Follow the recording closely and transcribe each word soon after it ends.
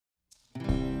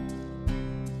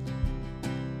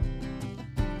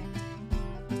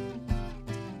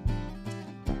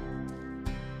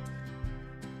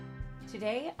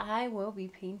Today I will be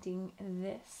painting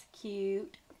this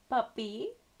cute puppy.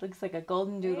 Looks like a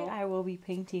golden doodle. I will be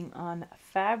painting on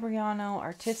Fabriano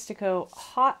Artistico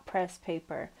hot press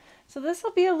paper. So this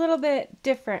will be a little bit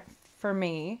different for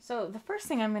me. So the first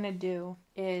thing I'm going to do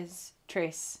is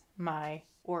trace my,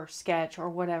 or sketch, or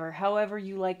whatever, however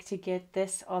you like to get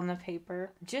this on the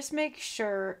paper. Just make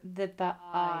sure that the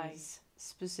eyes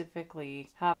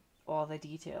specifically have all the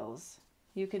details.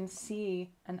 You can see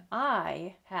an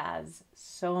eye has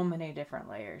so many different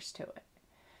layers to it.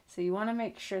 So you want to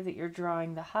make sure that you're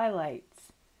drawing the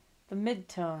highlights, the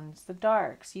midtones, the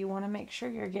darks. You want to make sure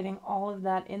you're getting all of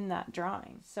that in that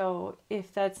drawing. So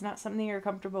if that's not something you're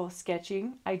comfortable with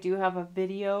sketching, I do have a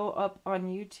video up on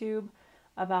YouTube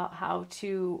about how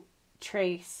to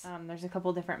trace. There's a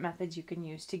couple different methods you can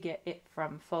use to get it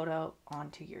from photo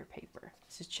onto your paper.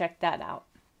 So check that out.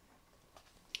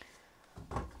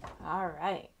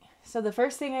 Alright, so the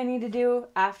first thing I need to do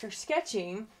after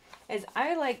sketching is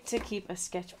I like to keep a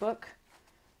sketchbook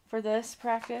for this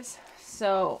practice.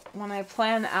 So when I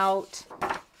plan out,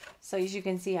 so as you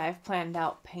can see, I've planned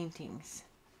out paintings.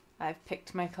 I've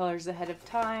picked my colors ahead of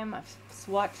time. I've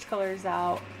swatched colors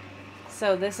out.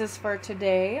 So this is for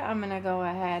today. I'm going to go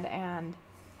ahead and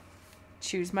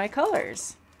choose my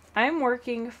colors. I'm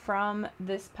working from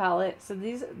this palette. So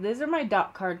these are my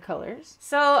dot card colors.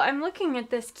 So I'm looking at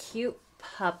this cute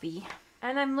puppy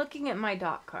and I'm looking at my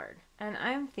dot card and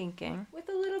I'm thinking with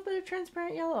a little bit of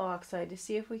transparent yellow oxide to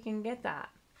see if we can get that.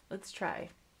 Let's try.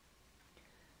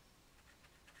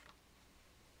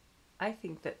 I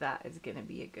think that that is going to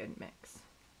be a good mix.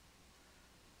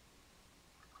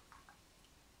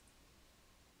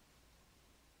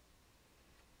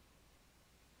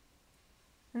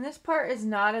 And this part is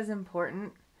not as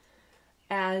important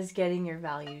as getting your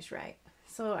values right.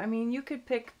 So, I mean, you could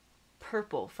pick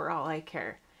purple for all I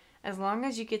care. As long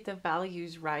as you get the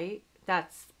values right,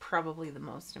 that's probably the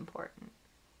most important.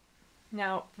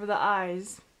 Now, for the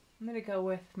eyes, I'm going to go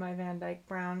with my Van Dyke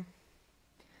Brown.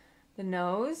 The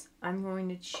nose, I'm going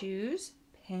to choose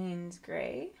Payne's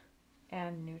Gray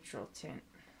and Neutral Tint.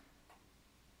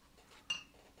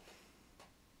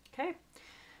 Okay.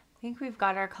 I think we've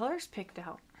got our colors picked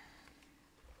out.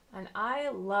 And I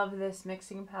love this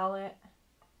mixing palette.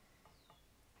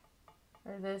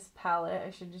 Or this palette, I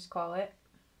should just call it.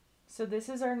 So this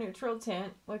is our neutral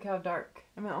tint. Look how dark.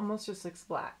 I mean, it almost just looks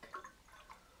black.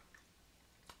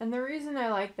 And the reason I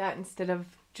like that instead of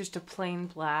just a plain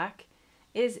black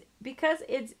is because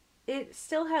it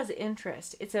still has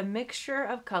interest. It's a mixture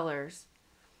of colors.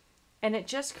 And it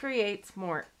just creates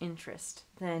more interest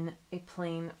than a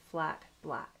plain flat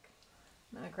black.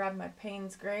 I'm going to grab my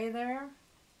Payne's Gray there.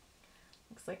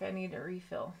 Looks like I need a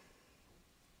refill.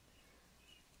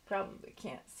 Probably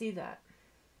can't see that.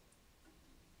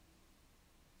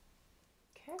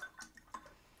 Okay.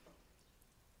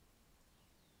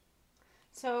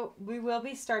 So we will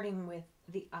be starting with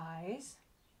the eyes.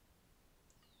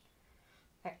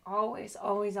 I always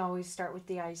start with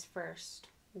the eyes first.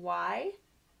 Why?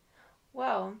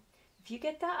 Well, if you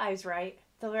get the eyes right,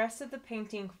 the rest of the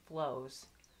painting flows.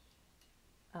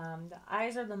 The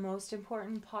eyes are the most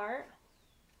important part.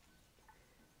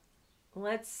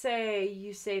 Let's say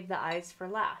you save the eyes for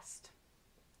last.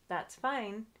 That's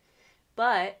fine.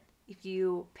 But if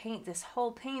you paint this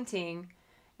whole painting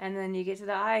and then you get to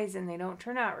the eyes and they don't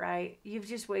turn out right, you've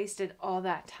just wasted all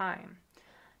that time.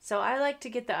 So I like to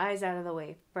get the eyes out of the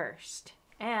way first.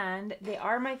 And they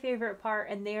are my favorite part,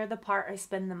 and they are the part I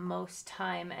spend the most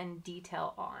time and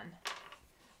detail on.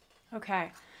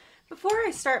 Okay, before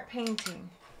I start painting,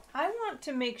 I want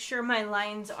to make sure my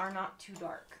lines are not too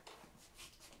dark.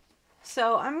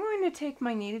 So I'm going to take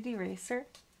my kneaded eraser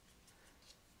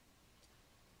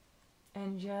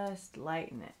and just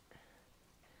lighten it,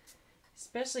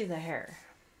 especially the hair.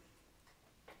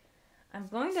 I'm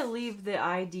going to leave the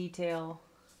eye detail.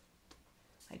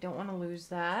 I don't want to lose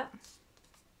that.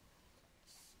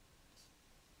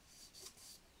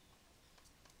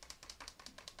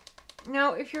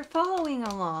 Now, if you're following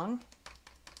along,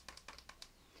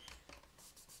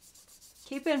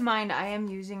 keep in mind I am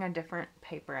using a different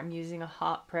paper. I'm using a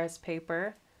hot press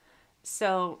paper.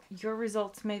 So your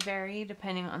results may vary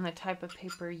depending on the type of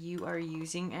paper you are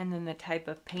using and then the type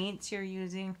of paints you're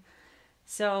using.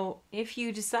 So if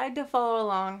you decide to follow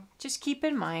along, just keep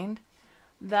in mind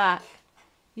that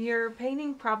your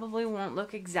painting probably won't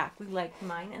look exactly like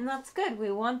mine, and that's good.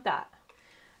 We want that.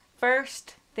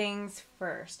 First things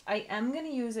first, I am going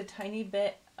to use a tiny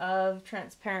bit of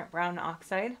transparent brown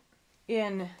oxide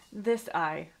in this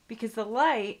eye because the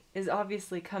light is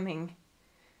obviously coming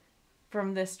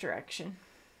from this direction.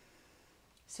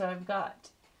 So I've got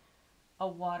a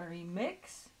watery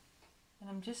mix And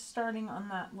I'm just starting on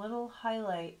that little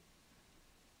highlight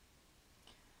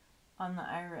on the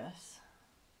iris.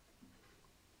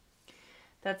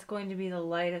 That's going to be the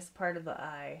lightest part of the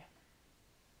eye.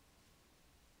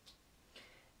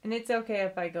 And it's okay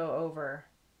if I go over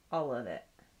all of it,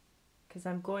 because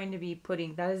I'm going to be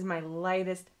putting, that is my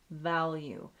lightest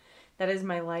value. That is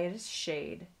my lightest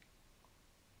shade.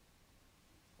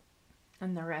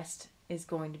 And the rest is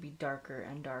going to be darker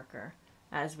and darker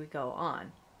as we go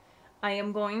on. I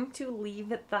am going to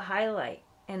leave it the highlight.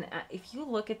 And if you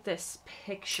look at this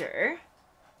picture,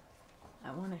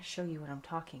 I want to show you what I'm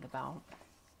talking about.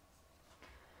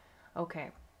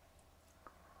 Okay.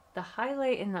 The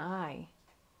highlight in the eye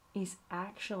is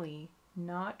actually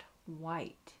not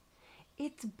white.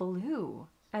 It's blue.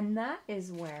 And that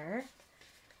is where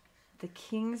the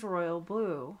King's Royal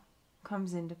Blue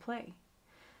comes into play.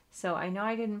 So I know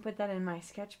I didn't put that in my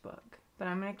sketchbook, but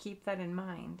I'm going to keep that in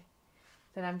mind,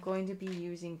 that I'm going to be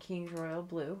using King's Royal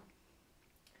Blue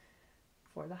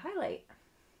for the highlight.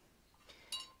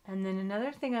 And then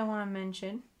another thing I want to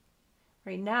mention,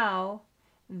 right now,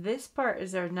 this part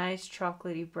is our nice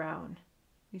chocolatey brown.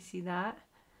 You see that?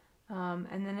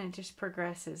 And then it just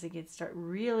progresses. It gets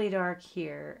really dark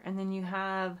here. And then you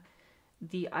have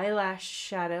the eyelash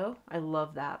shadow. I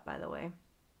love that, by the way.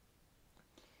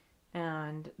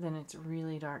 And then it's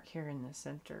really dark here in the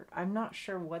center. I'm not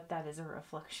sure what that is a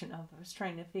reflection of. I was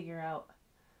trying to figure out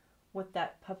what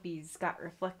that puppy's got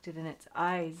reflected in its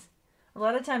eyes. A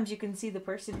lot of times you can see the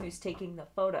person who's taking the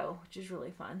photo, which is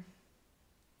really fun.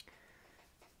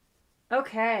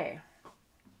 Okay.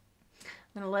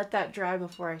 I'm going to let that dry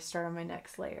before I start on my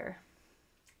next layer.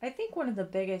 I think one of the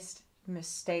biggest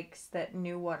mistakes that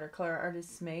new watercolor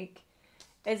artists make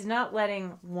is not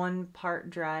letting one part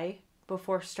dry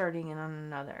before starting in on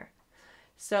another.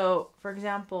 So, for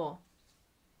example,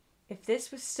 if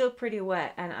this was still pretty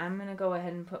wet, and I'm going to go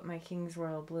ahead and put my King's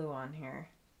Royal Blue on here.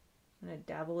 I'm going to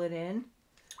dabble it in,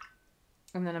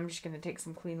 and then I'm just going to take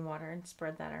some clean water and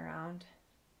spread that around.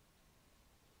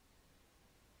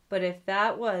 But if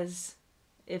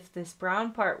this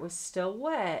brown part was still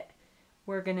wet,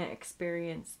 we're going to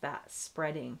experience that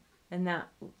spreading, and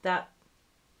that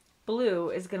blue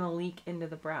is going to leak into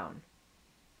the brown.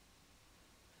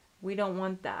 We don't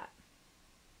want that.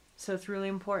 So it's really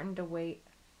important to wait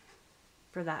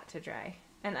for that to dry.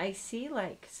 And I see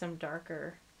like some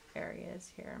darker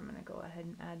areas here. I'm going to go ahead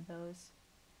and add those.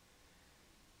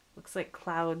 Looks like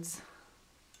clouds.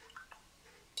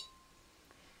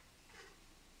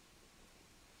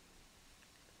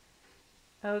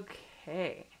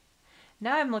 Okay.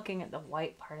 Now I'm looking at the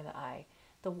white part of the eye.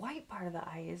 The white part of the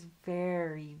eye is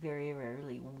very, very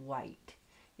rarely white.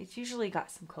 It's usually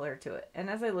got some color to it. And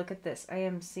as I look at this, I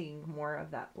am seeing more of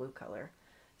that blue color.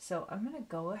 So I'm going to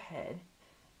go ahead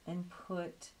and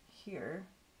put here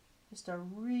just a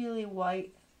really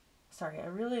light,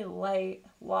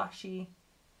 washy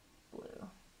blue.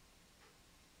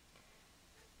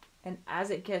 And as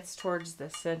it gets towards the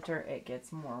center, it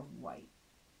gets more white.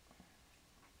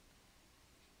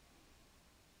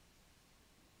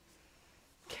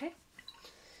 Okay.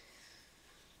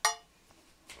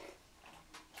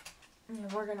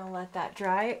 And we're going to let that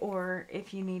dry, or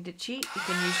if you need to cheat, you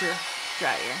can use your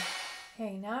dryer.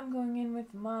 Okay, now I'm going in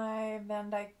with my Van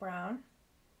Dyke Brown.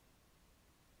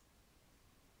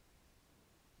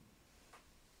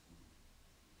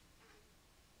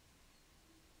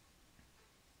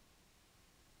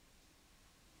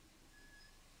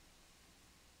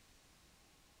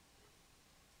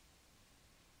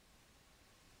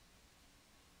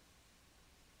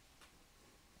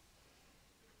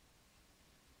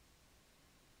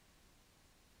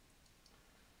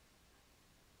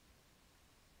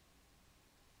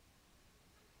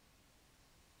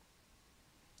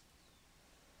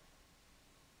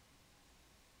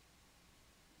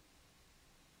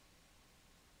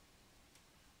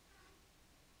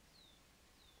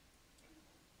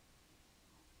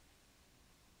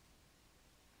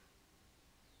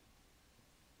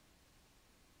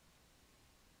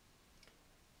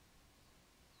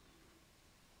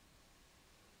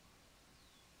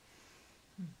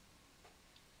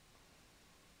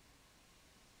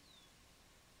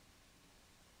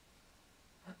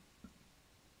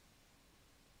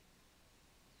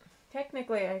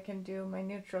 Technically, I can do my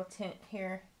neutral tint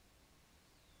here.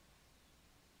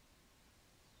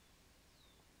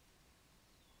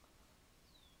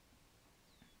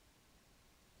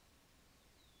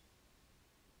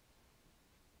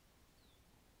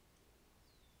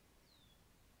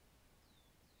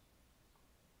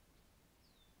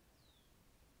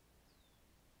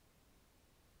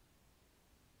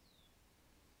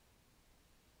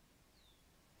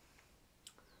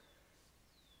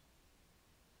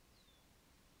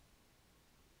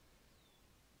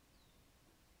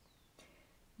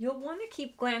 You'll want to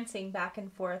keep glancing back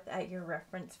and forth at your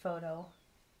reference photo.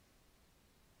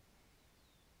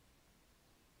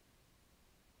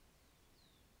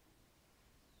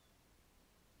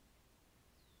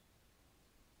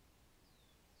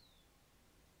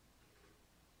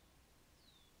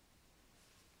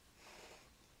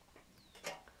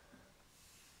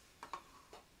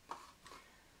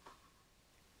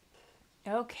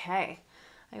 Okay,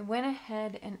 I went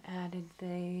ahead and added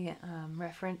the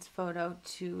reference photo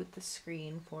to the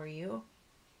screen for you.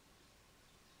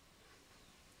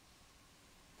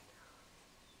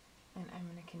 And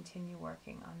I'm going to continue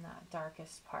working on that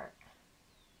darkest part.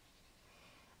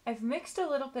 I've mixed a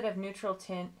little bit of neutral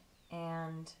tint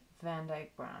and Van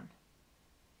Dyke brown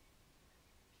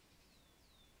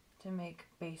to make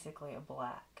basically a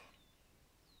black.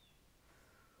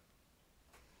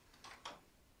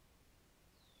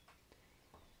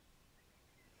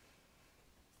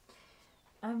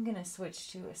 I'm going to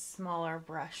switch to a smaller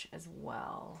brush as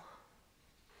well.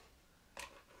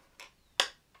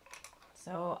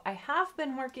 So I have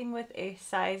been working with a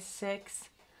size 6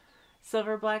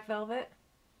 silver black velvet,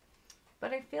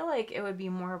 but I feel like it would be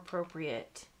more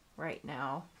appropriate right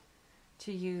now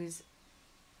to use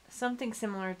something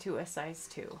similar to a size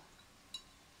 2.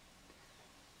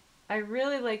 I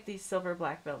really like these silver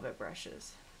black velvet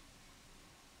brushes.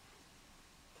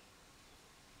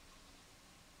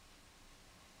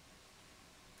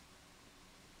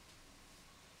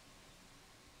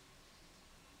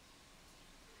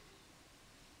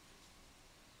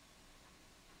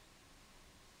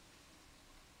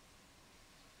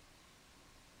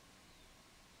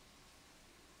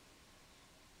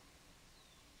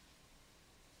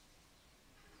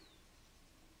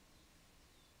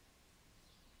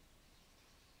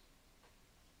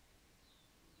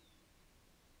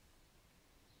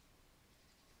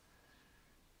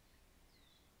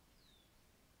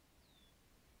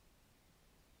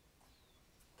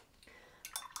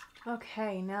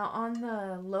 Okay, now on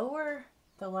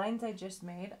the lines I just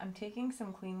made, I'm taking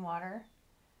some clean water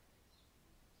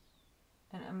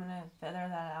and I'm going to feather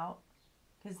that out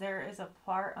because there is a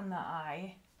part on the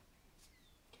eye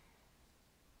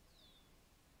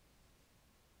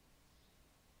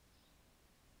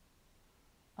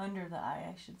under the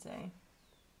eye, I should say.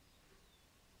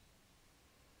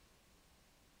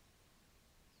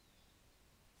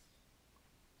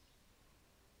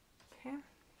 Okay.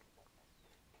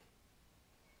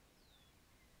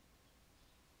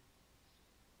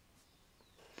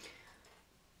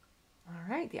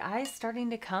 All right, the eye is starting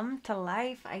to come to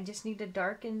life. I just need to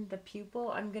darken the pupil.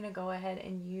 I'm going to go ahead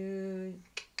and use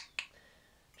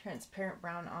transparent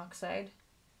brown oxide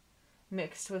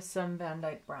mixed with some Van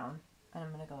Dyke brown. And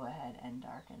I'm going to go ahead and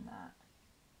darken that.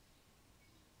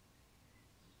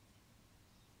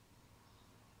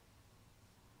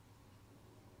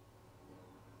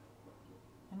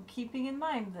 I'm keeping in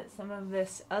mind that some of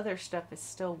this other stuff is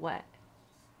still wet.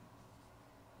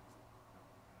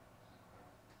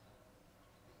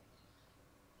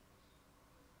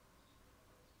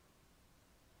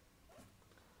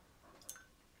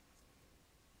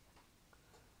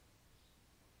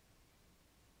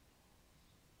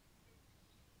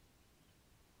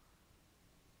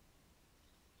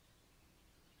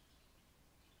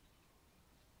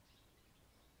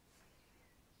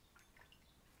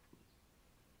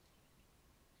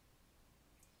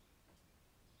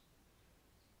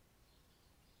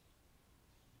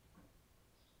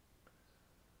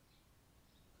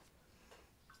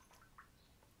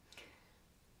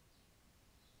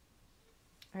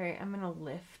 All right, I'm going to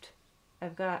lift.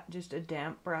 I've got just a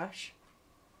damp brush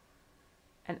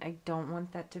and I don't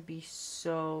want that to be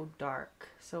so dark.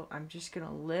 So I'm just going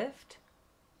to lift.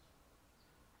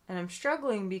 And I'm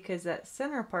struggling because that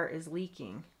center part is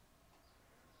leaking.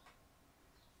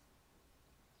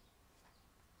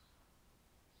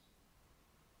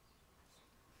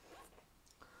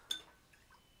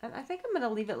 And I think I'm going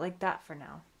to leave it like that for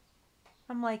now.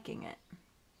 I'm liking it.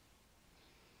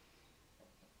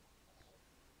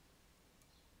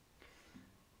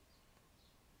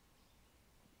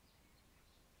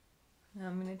 Now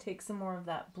I'm going to take some more of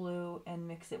that blue and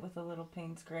mix it with a little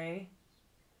Payne's Gray.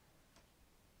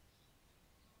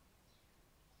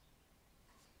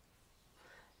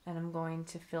 And I'm going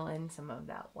to fill in some of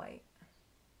that white.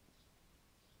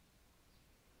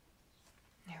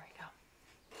 There we go.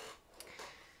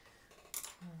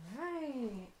 All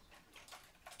right.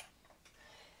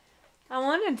 I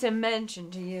wanted to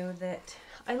mention to you that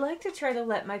I like to try to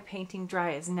let my painting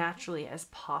dry as naturally as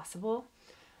possible.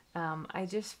 I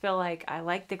just feel like I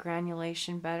like the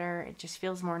granulation better. It just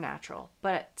feels more natural.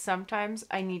 But sometimes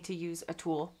I need to use a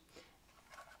tool.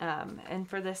 And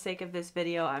for the sake of this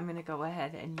video, I'm going to go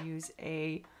ahead and use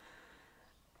I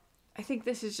think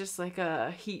this is just like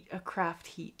a craft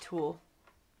heat tool.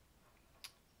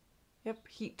 Yep,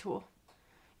 heat tool.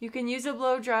 You can use a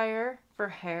blow dryer for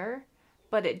hair,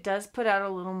 but it does put out a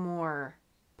little more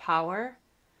power,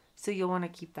 so you'll want to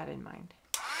keep that in mind.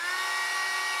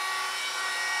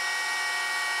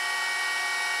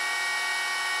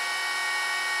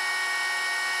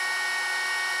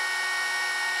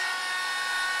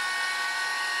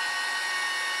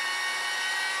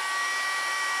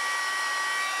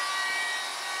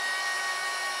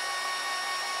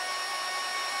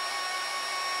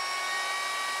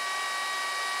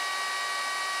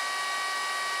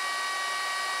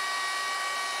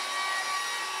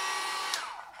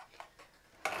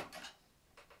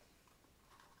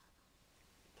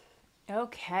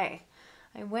 Okay,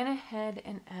 I went ahead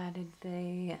and added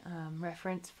the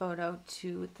reference photo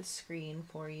to the screen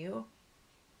for you.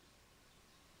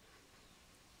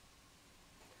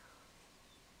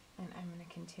 And I'm going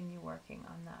to continue working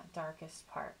on that darkest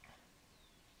part.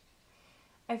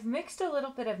 I've mixed a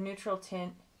little bit of neutral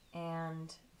tint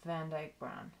and Van Dyke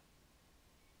brown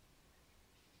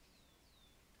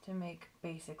to make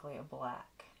basically a black.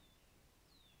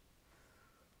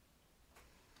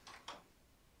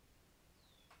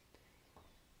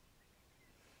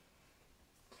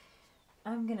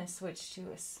 I'm going to switch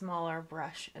to a smaller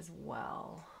brush as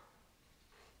well.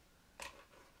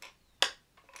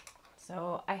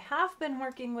 So I have been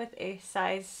working with a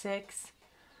size 6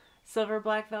 silver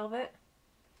black velvet,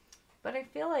 but I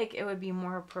feel like it would be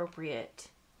more appropriate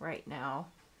right now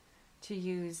to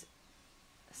use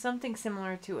something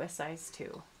similar to a size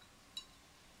 2.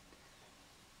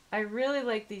 I really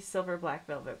like these silver black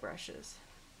velvet brushes.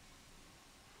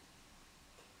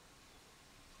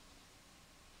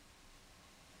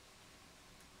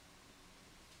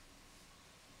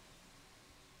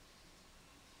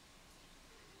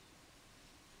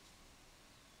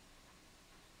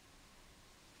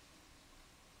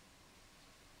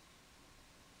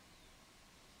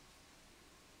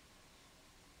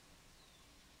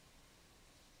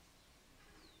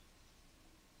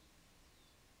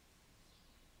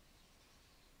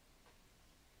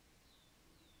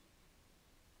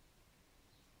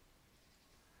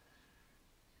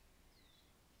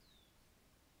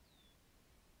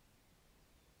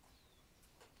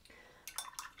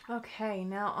 Okay,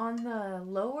 now on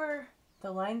the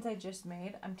lines I just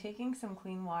made, I'm taking some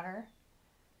clean water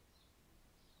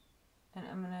and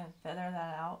I'm going to feather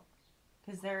that out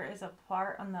because there is a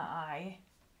part on the eye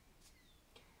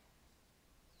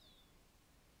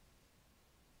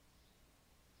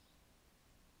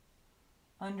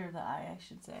under the eye, I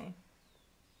should say.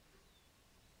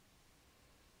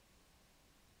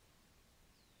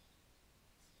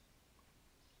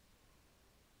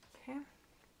 Okay.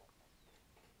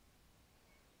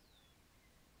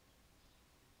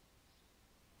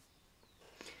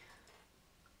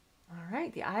 All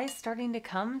right, the eye is starting to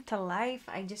come to life.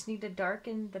 I just need to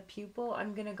darken the pupil.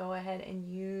 I'm going to go ahead and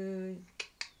use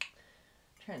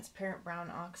transparent brown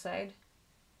oxide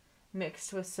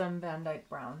mixed with some Van Dyke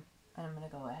brown. And I'm going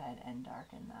to go ahead and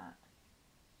darken that.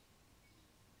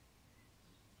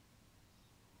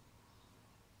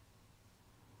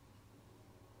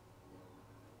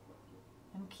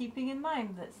 I'm keeping in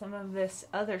mind that some of this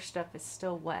other stuff is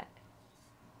still wet.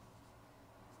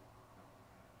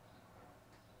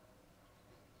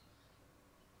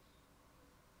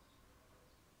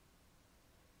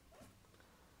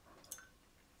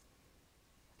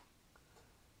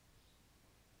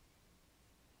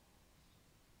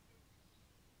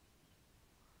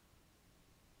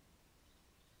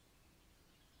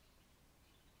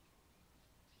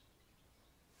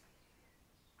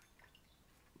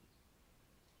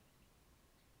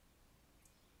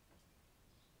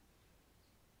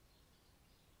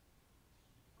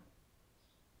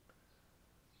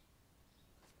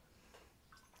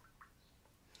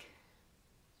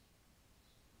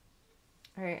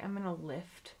 All right, I'm gonna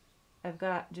lift. I've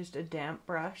got just a damp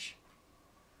brush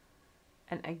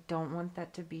and I don't want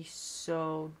that to be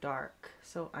so dark.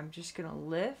 So I'm just gonna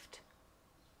lift,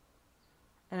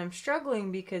 and I'm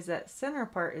struggling because that center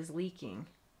part is leaking.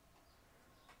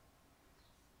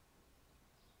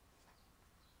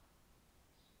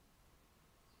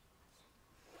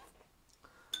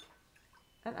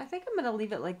 And I think I'm gonna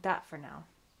leave it like that for now.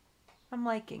 I'm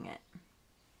liking it.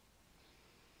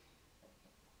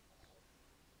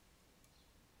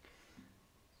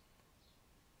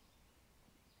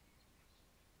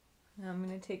 Now I'm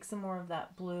going to take some more of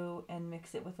that blue and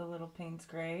mix it with a little Payne's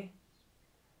Gray.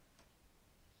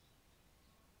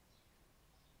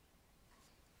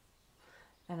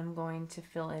 And I'm going to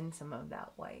fill in some of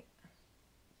that white.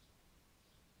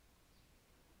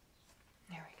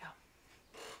 There we go.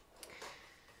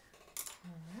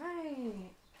 All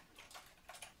right.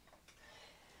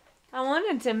 I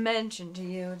wanted to mention to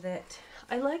you that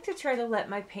I like to try to let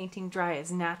my painting dry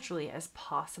as naturally as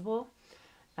possible.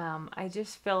 I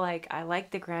just feel like I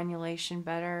like the granulation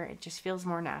better. It just feels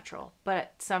more natural.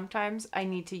 But sometimes I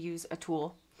need to use a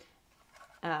tool.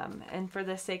 And for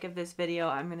the sake of this video,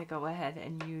 I'm going to go ahead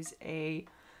and use I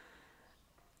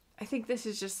think this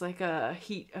is just like a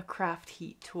craft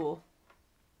heat tool.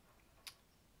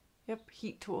 Yep,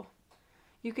 heat tool.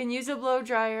 You can use a blow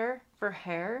dryer for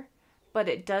hair, but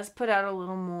it does put out a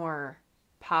little more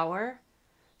power,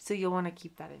 so you'll want to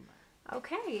keep that in mind.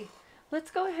 Okay, let's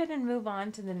go ahead and move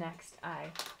on to the next eye.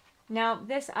 Now,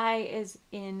 this eye is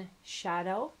in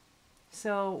shadow,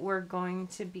 so we're going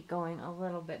to be going a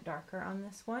little bit darker on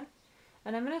this one.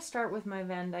 And I'm going to start with my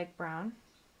Van Dyke Brown.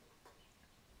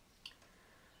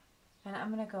 And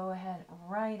I'm going to go ahead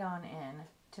right on in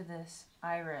to this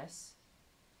iris,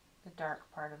 the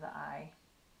dark part of the eye.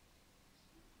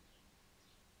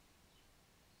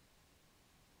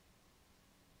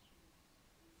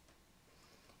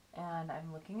 And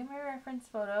I'm looking at my reference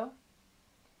photo.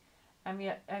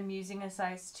 I'm using a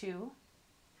size 2.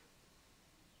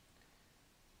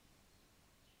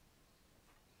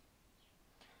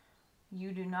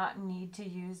 You do not need to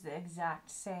use the exact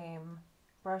same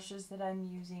brushes that I'm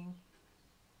using.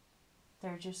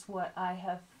 They're just what I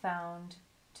have found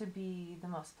to be the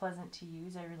most pleasant to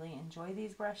use. I really enjoy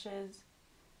these brushes,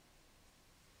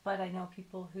 but I know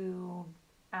people who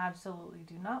absolutely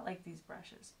do not like these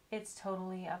brushes. It's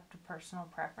totally up to personal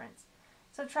preference.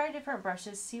 So try different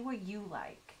brushes, see what you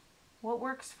like, what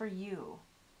works for you,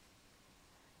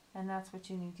 and that's what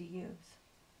you need to use.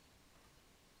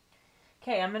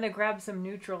 Okay, I'm going to grab some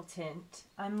neutral tint.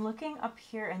 I'm looking up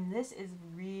here, and this is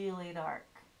really dark.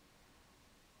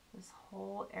 This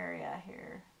whole area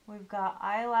here. We've got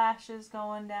eyelashes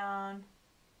going down.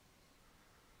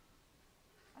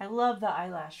 I love the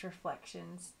eyelash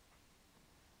reflections.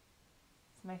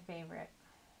 It's my favorite.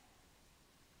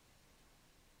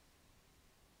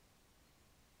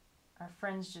 Our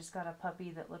friends just got a puppy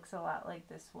that looks a lot like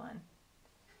this one.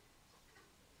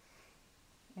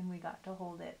 And we got to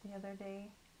hold it the other day.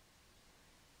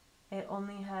 It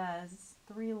only has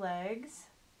 3 legs.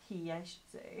 I should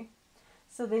say.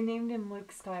 So they named him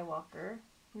Luke Skywalker,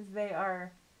 because they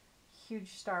are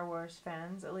huge Star Wars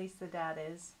fans, at least the dad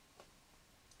is.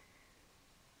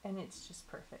 And it's just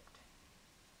perfect.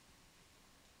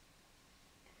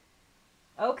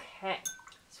 Okay,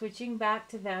 switching back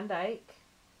to Van Dyke.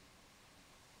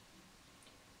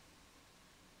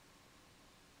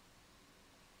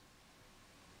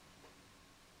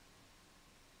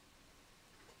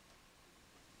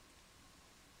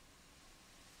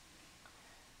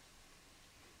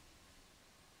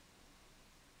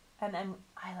 And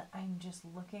I'm just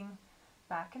looking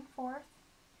back and forth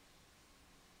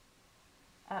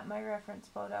at my reference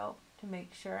photo to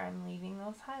make sure I'm leaving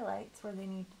those highlights where they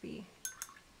need to be.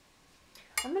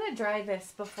 I'm going to dry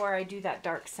this before I do that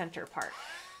dark center part.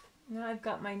 Now I've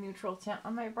got my neutral tint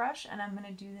on my brush, and I'm going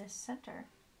to do this center.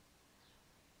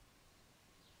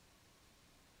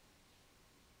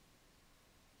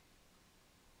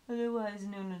 Otherwise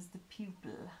known as the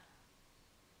pupil.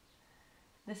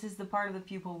 This is the part of the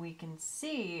pupil we can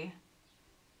see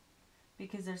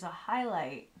because there's a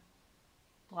highlight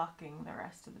blocking the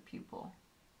rest of the pupil.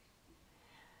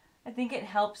 I think it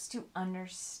helps to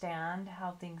understand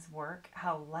how things work,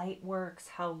 how light works,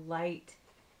 how light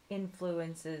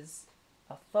influences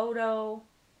a photo.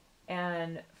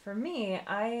 And for me,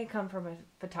 I come from a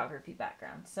photography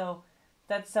background, so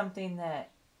that's something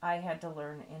that I had to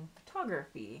learn in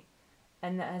photography,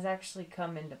 and that has actually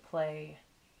come into play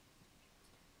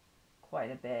quite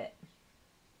a bit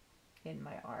in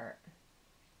my art.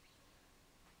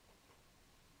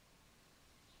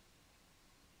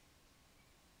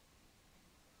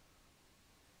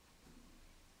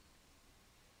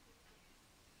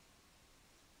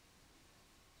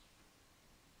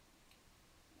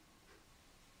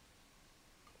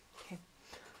 Okay.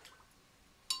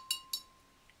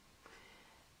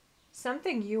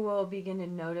 Something you will begin to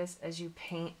notice as you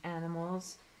paint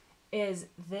animals is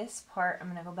this part. I'm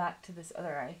going to go back to this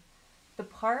other eye. The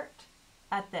part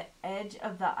at the edge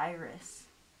of the iris.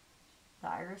 The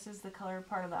iris is the colored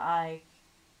part of the eye.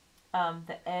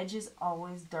 The edge is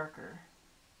always darker.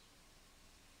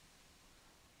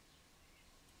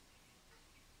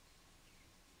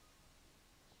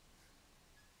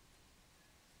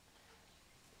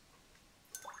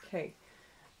 Okay,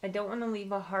 I don't want to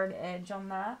leave a hard edge on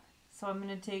that, So I'm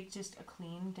going to take just a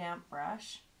clean, damp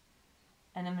brush,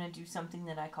 and I'm going to do something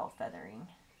that I call feathering.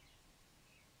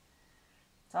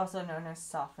 It's also known as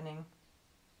softening.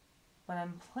 But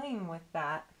I'm playing with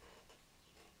that.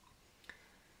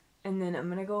 And then I'm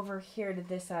going to go over here to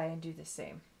this eye and do the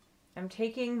same. I'm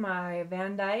taking my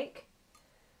Van Dyke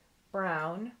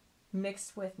brown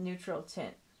mixed with neutral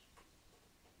tint.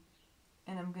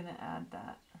 And I'm going to add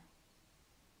that.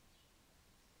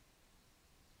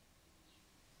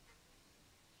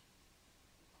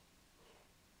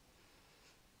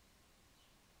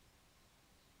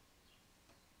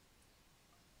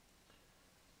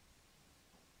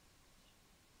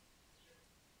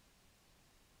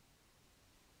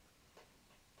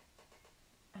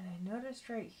 And I noticed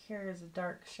right here is a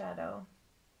dark shadow.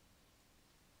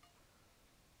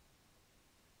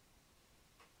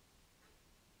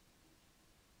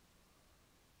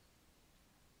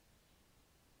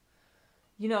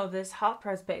 You know, this hot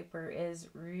press paper is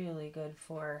really good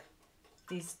for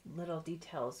these little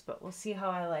details, but we'll see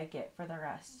how I like it for the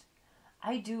rest.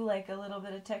 I do like a little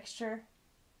bit of texture.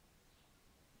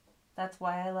 That's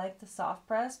why I like the soft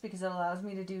press, because it allows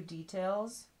me to do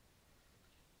details.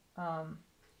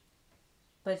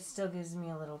 But it still gives me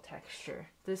a little texture.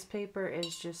 This paper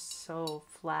is just so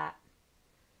flat.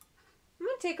 I'm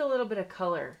going to take a little bit of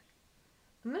color.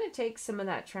 I'm going to take some of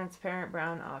that transparent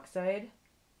brown oxide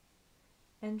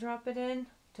and drop it in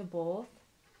to both,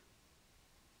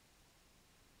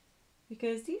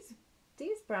 because these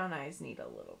brown eyes need a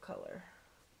little color,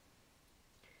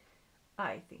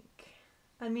 I think.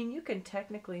 I mean, you can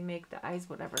technically make the eyes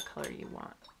whatever color you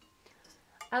want.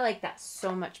 I like that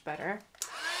so much better.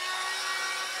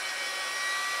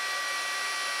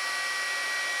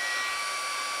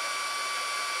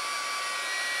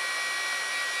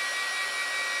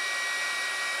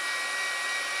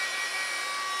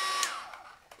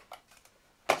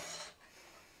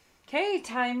 Okay,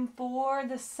 time for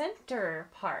the center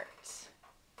part.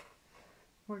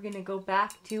 We're going to go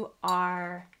back to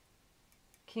our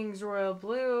King's Royal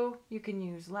Blue. You can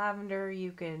use lavender.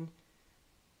 You can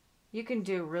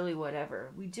do really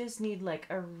whatever. We just need like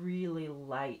a really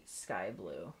light sky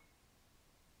blue.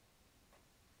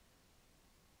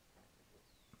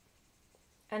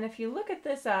 And if you look at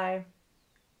this eye,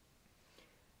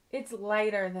 it's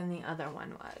lighter than the other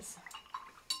one was,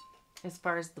 as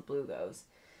far as the blue goes.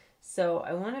 So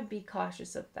I want to be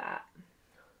cautious of that.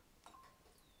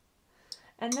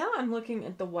 And now I'm looking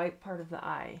at the white part of the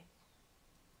eye.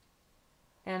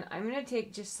 And I'm going to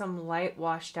take just some light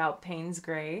washed out Payne's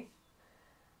Gray.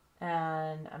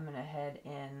 And I'm going to head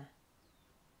in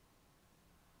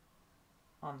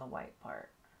on the white part.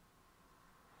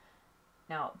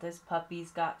 Now this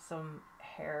puppy's got some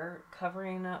hair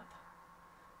covering up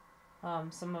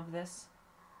some of this.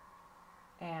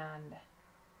 And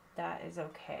that is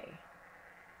okay.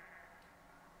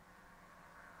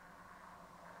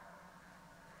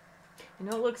 I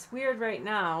know it looks weird right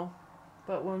now,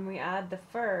 but when we add the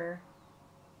fur,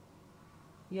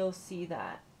 you'll see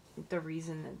that the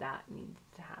reason that needs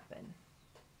to happen.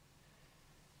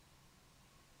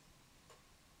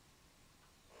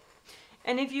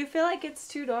 And if you feel like it's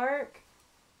too dark,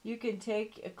 you can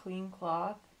take a clean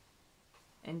cloth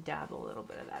and dab a little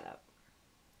bit of that up.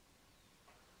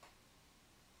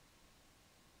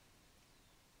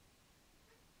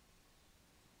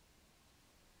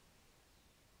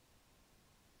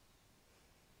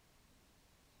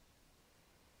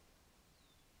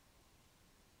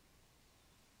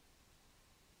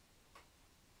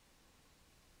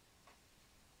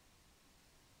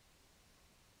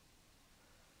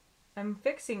 I'm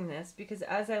fixing this because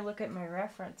as I look at my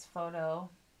reference photo,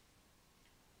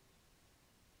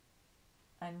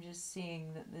 I'm just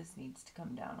seeing that this needs to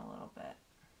come down a little bit.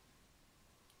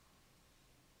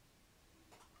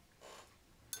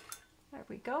 There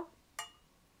we go.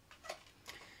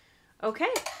 Okay.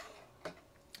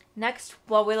 Next,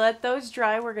 while we let those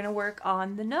dry, we're going to work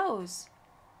on the nose.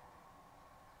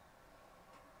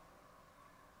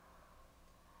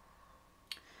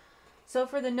 So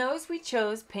for the nose, we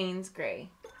chose Payne's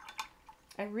Gray.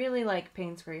 I really like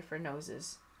Payne's Gray for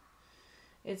noses.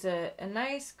 It's a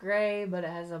nice gray, but it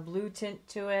has a blue tint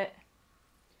to it.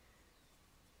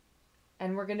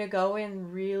 And we're going to go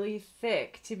in really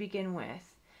thick to begin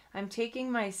with. I'm taking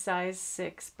my size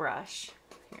 6 brush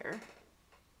here.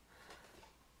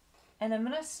 And I'm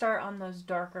going to start on those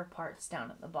darker parts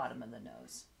down at the bottom of the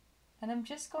nose. And I'm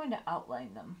just going to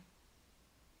outline them.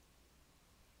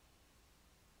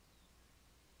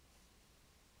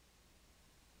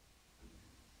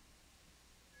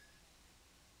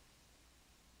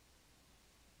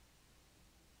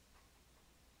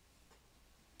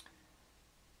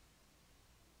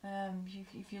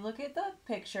 If you look at the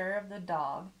picture of the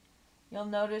dog, you'll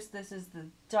notice this is the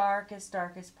darkest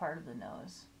part of the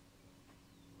nose.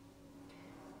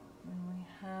 And we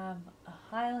have a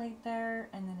highlight there,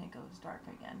 and then it goes dark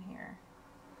again here.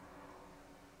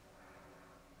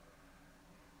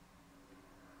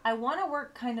 I want to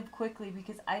work kind of quickly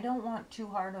because I don't want too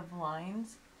hard of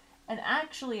lines. And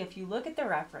actually, if you look at the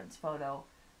reference photo,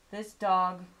 this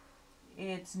dog,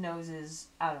 its nose is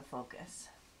out of focus.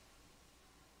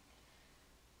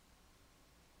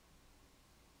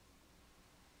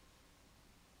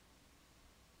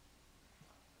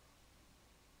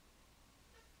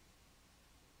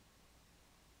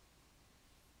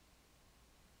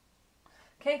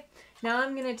 Okay, now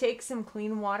I'm going to take some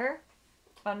clean water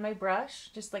on my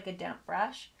brush, just like a damp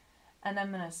brush, and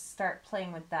I'm going to start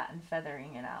playing with that and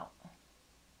feathering it out.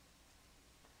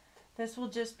 This will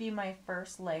just be my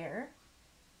first layer.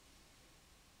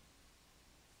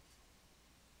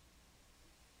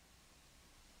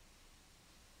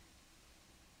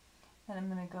 And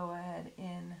I'm going to go ahead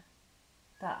in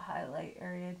that highlight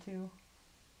area too.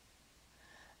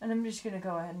 And I'm just going to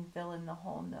go ahead and fill in the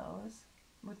whole nose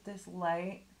with this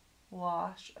light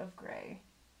wash of gray.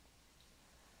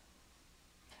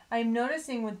 I'm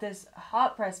noticing with this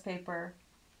hot press paper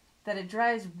that it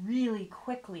dries really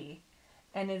quickly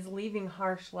and is leaving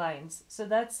harsh lines. So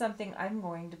that's something I'm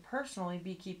going to personally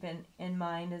be keeping in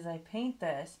mind as I paint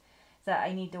this, that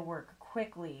I need to work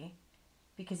quickly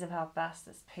because of how fast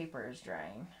this paper is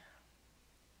drying.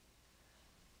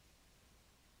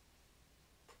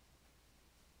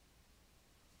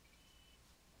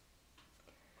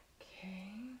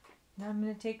 Okay, now I'm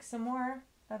going to take some more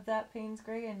of that Payne's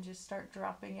Gray and just start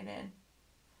dropping it in.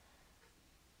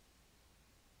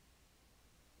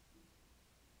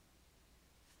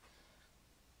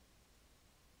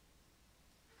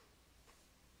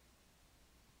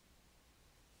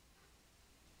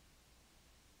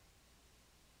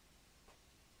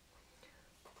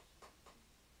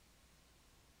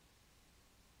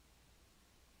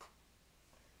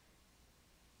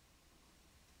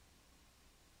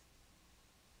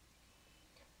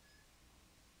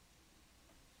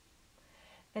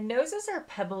 And noses are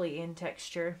pebbly in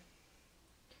texture.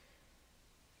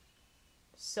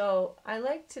 So I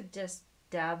like to just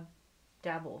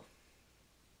dabble.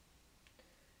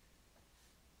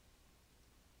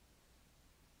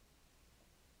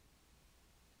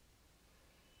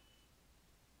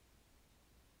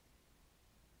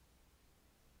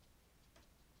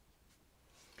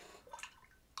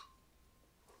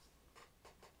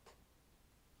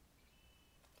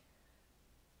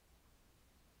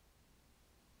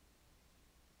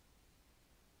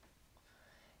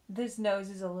 This nose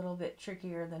is a little bit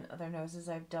trickier than other noses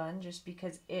I've done just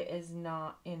because it is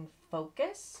not in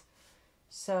focus.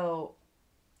 So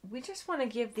we just want to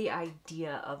give the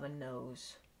idea of a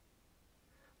nose.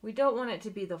 We don't want it to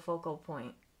be the focal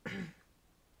point.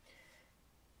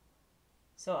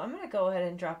 So I'm going to go ahead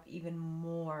and drop even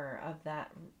more of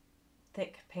that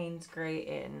thick Payne's Gray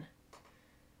in.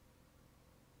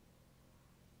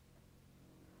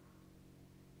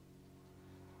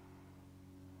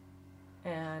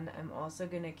 And I'm also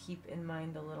going to keep in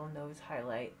mind the little nose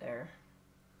highlight there.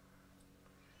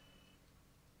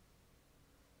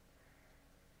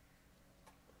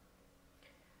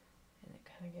 And it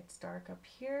kind of gets dark up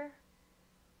here.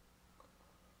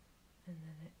 And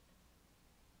then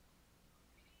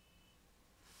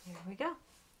there we go.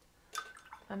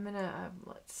 I'm going to,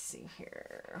 let's see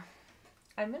here.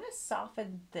 I'm going to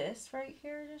soften this right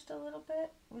here just a little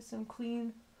bit with some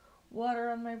clean water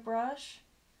on my brush.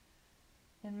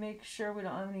 And make sure we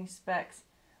don't have any specks.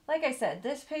 Like I said,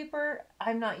 this paper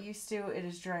I'm not used to. It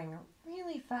is drying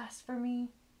really fast for me.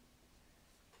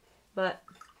 But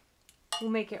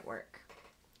we'll make it work.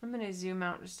 I'm going to zoom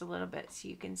out just a little bit so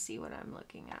you can see what I'm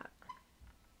looking at.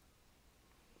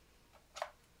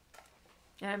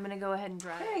 And I'm going to go ahead and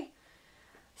dry. Okay.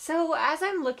 So as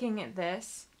I'm looking at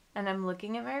this, and I'm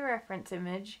looking at my reference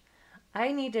image,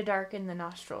 I need to darken the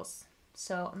nostrils.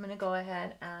 So I'm going to go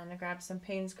ahead and grab some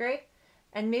Payne's Gray.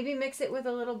 And maybe mix it with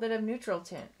a little bit of neutral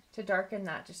tint to darken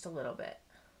that just a little bit.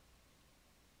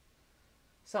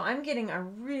 So I'm getting a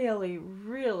really,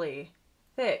 really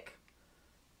thick,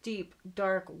 deep,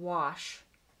 dark wash.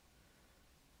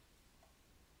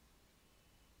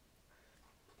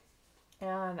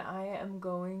 And I am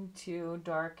going to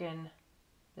darken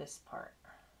this part.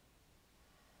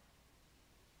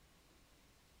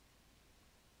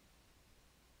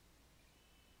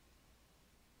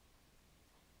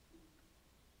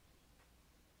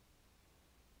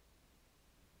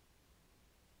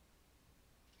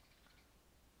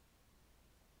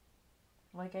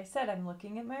 like I said, I'm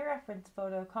looking at my reference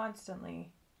photo constantly.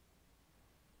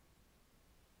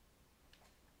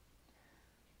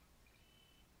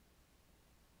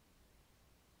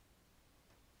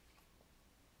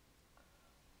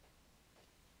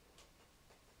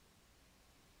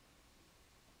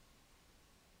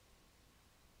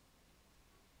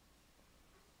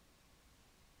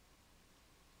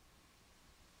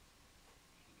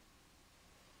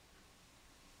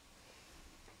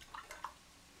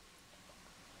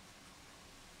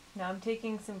 Now I'm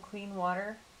taking some clean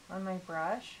water on my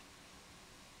brush.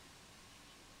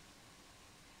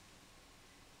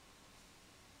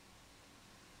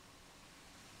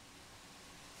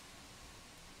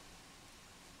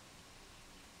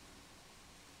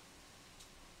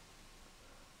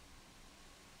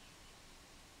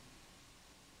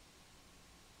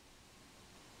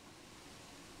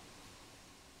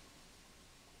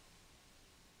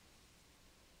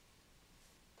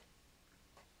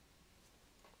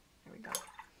 There we go.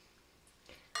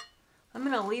 I'm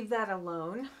going to leave that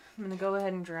alone. I'm going to go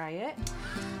ahead and dry it.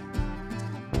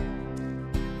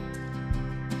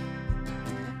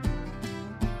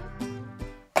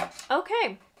 Okay,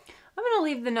 I'm going to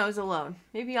leave the nose alone.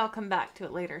 Maybe I'll come back to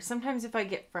it later. Sometimes if I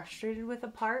get frustrated with a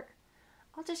part,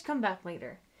 I'll just come back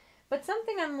later. But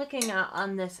something I'm looking at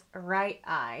on this right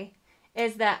eye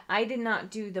is that I did not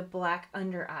do the black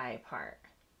under eye part.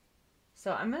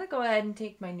 So I'm going to go ahead and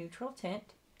take my neutral tint.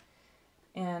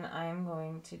 And I'm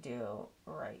going to do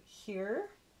right here,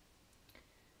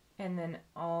 and then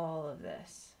all of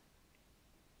this.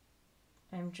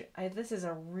 This is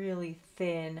a really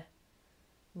thin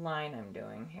line I'm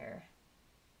doing here.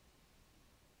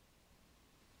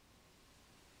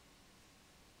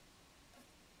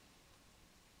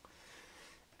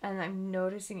 And I'm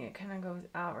noticing it kind of goes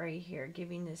out right here,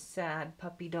 giving this sad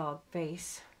puppy dog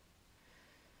face.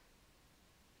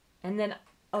 And then,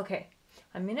 okay.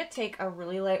 I'm going to take a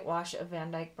really light wash of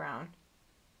Van Dyke Brown.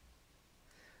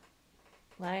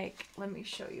 Like, let me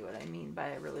show you what I mean by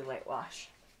a really light wash.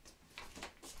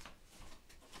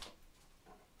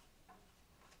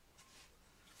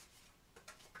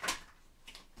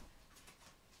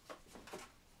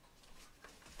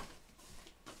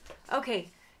 Okay,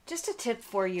 just a tip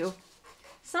for you.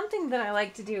 Something that I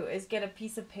like to do is get a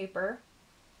piece of paper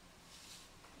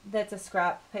that's a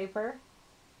scrap paper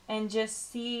and just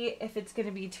see if it's going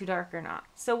to be too dark or not.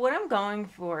 So what I'm going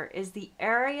for is the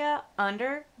area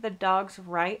under the dog's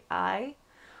right eye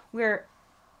where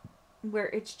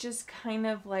it's just kind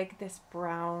of like this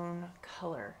brown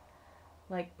color,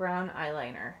 like brown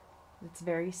eyeliner. It's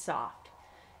very soft.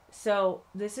 So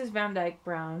this is Van Dyke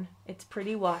Brown. It's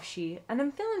pretty washy, and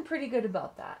I'm feeling pretty good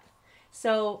about that.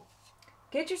 So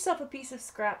get yourself a piece of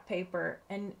scrap paper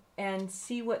and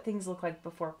see what things look like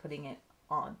before putting it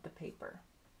on the paper.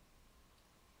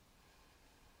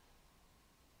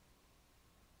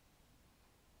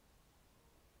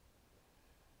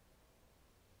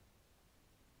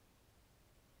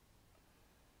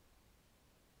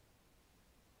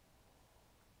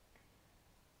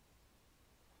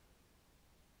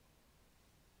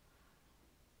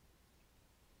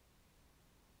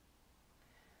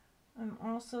 I'm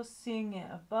also seeing it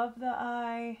above the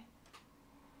eye.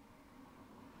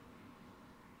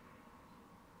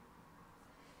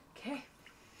 Okay.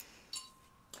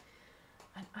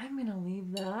 And I'm going to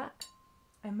leave that.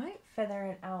 I might feather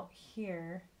it out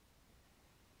here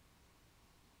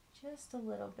just a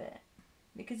little bit.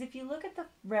 Because if you look at the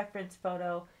reference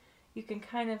photo, you can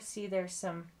kind of see there's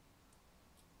some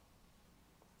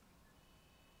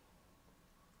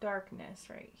darkness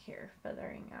right here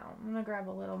feathering out. I'm going to grab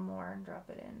a little more and drop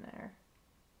it in there.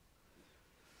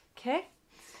 Okay,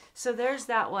 so there's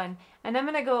that one. And I'm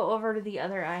going to go over to the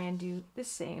other eye and do the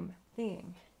same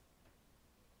thing.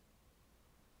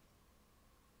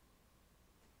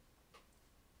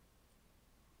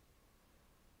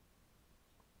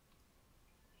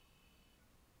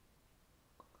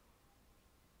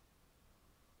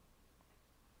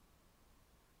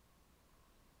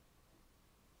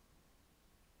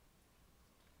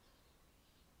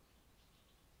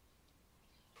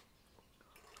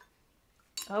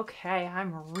 Okay,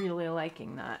 I'm really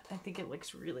liking that. I think it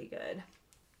looks really good.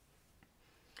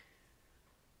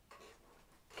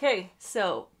 Okay,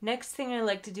 so next thing I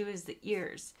like to do is the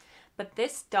ears. But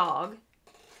this dog's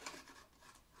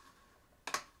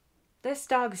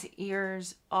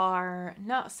ears are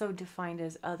not so defined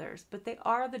as others, but they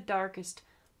are the darkest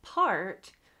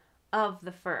part of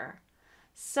the fur.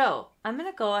 So I'm going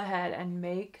to go ahead and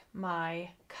make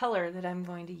my color that I'm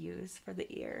going to use for the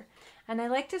ear. And I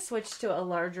like to switch to a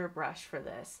larger brush for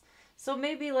this. So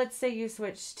maybe let's say you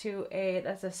switch to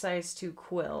that's a size 2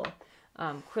 quill.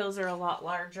 Quills are a lot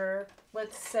larger.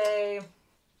 Let's say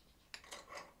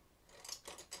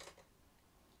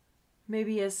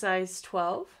maybe a size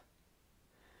 12.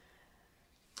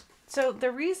 So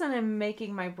the reason I'm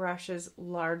making my brushes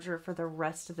larger for the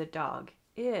rest of the dog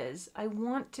is I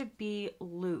want to be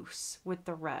loose with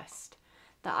the rest.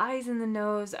 The eyes and the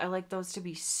nose, I like those to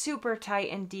be super tight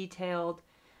and detailed.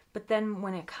 But then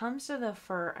when it comes to the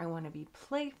fur, I want to be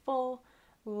playful,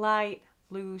 light,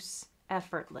 loose,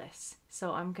 effortless.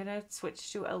 So I'm going to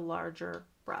switch to a larger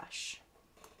brush.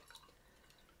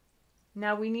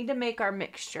 Now we need to make our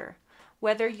mixture.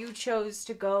 Whether you chose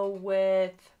to go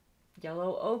with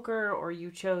yellow ochre, or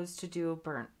you chose to do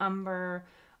burnt umber,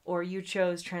 or you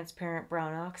chose transparent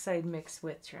brown oxide mixed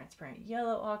with transparent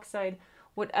yellow oxide,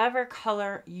 whatever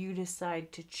color you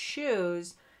decide to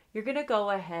choose, you're going to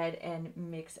go ahead and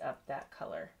mix up that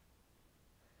color.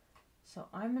 So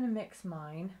I'm going to mix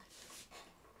mine.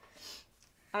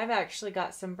 I've actually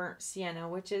got some burnt sienna,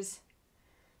 which is,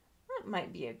 that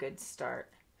might be a good start.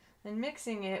 And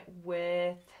mixing it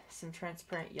with some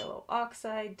transparent yellow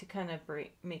oxide to kind of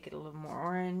make it a little more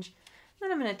orange.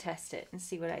 Then I'm going to test it and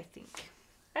see what I think.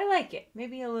 I like it.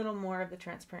 Maybe a little more of the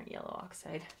transparent yellow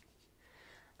oxide.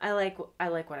 I like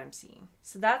what I'm seeing.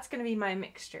 So that's going to be my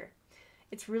mixture.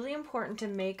 It's really important to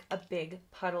make a big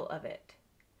puddle of it,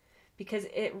 because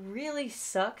it really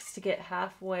sucks to get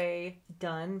halfway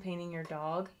done painting your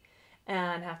dog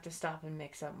and have to stop and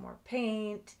mix up more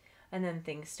paint, and then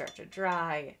things start to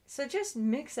dry. So just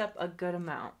mix up a good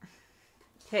amount.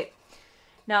 Okay,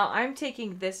 now I'm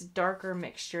taking this darker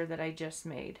mixture that I just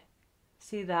made.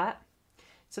 See that?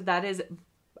 So that is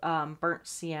burnt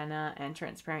sienna and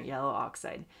transparent yellow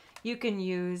oxide. You can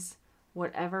use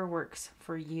whatever works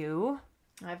for you.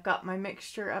 I've got my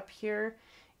mixture up here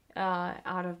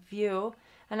out of view,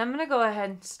 and I'm going to go ahead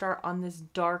and start on this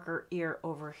darker ear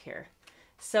over here.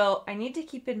 So I need to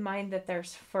keep in mind that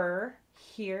there's fur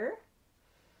here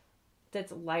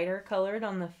that's lighter colored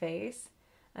on the face,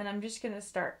 and I'm just going to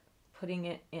start putting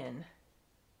it in.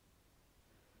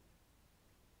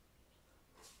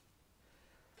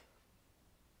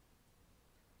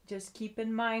 Just keep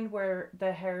in mind where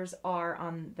the hairs are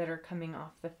that are coming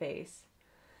off the face.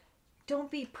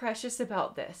 Don't be precious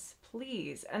about this,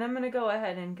 please. And I'm going to go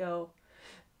ahead and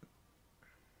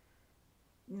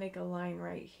make a line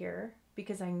right here,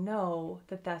 because I know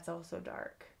that that's also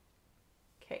dark.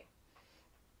 Okay.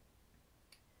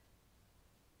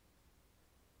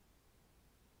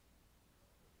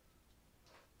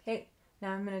 Okay,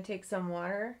 now I'm going to take some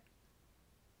water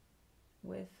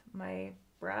with my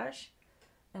brush,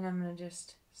 and I'm going to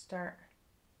just start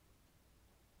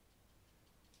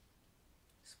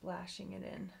splashing it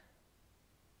in.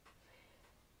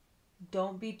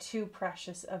 Don't be too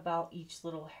precious about each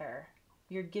little hair.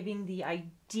 You're giving the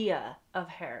idea of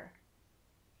hair.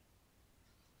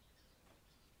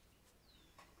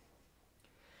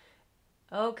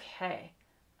 Okay,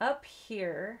 up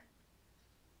here,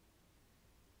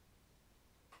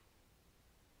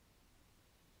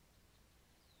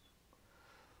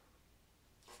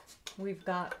 we've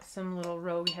got some little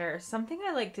rogue hairs. Something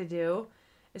I like to do,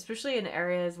 especially in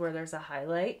areas where there's a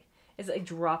highlight, is I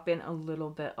drop in a little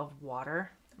bit of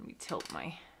water. Let me tilt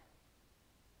my,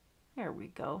 there we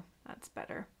go, that's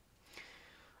better.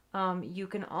 You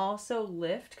can also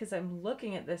lift, because I'm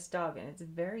looking at this dog and it's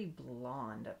very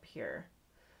blonde up here.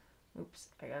 Oops,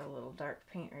 I got a little dark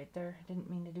paint right there. I didn't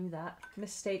mean to do that.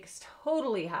 Mistakes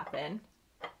totally happen,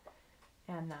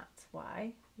 and that's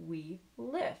why we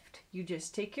lift. You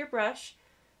just take your brush,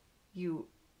 you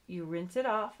rinse it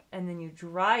off, and then you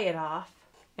dry it off,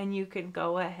 and you can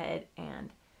go ahead and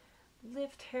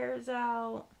lift hairs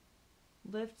out,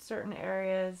 lift certain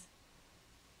areas.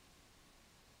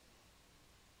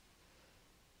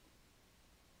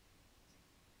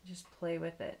 Just play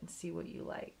with it and see what you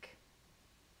like.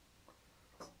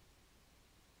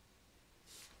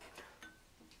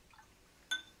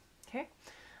 Okay,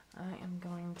 I am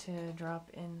going to drop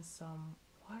in some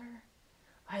water.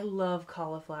 I love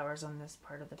cauliflowers on this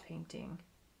part of the painting.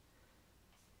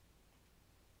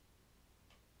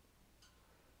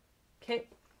 Okay,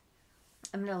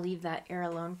 I'm going to leave that air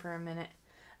alone for a minute.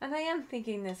 And I am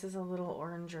thinking this is a little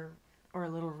oranger or a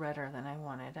little redder than I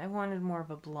wanted. I wanted more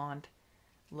of a blonde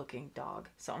looking dog.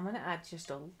 So I'm going to add just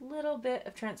a little bit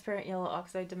of transparent yellow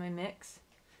oxide to my mix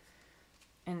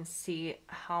and see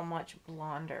how much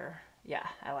blonder. Yeah,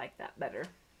 I like that better.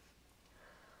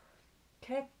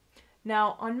 Okay,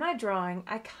 now on my drawing,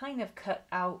 I kind of cut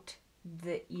out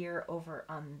the ear over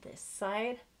on this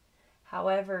side.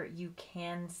 However, you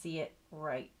can see it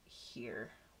right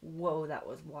here. Whoa, that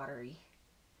was watery.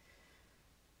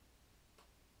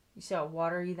 You see how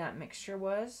watery that mixture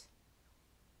was?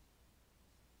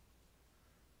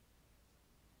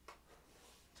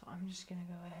 So I'm just gonna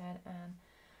go ahead and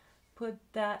put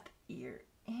that ear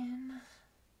in.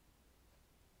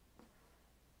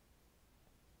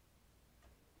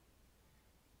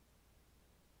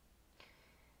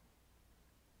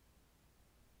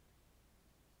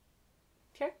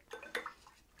 Okay.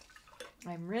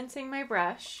 I'm rinsing my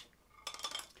brush.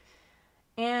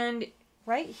 And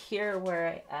right here where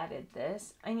I added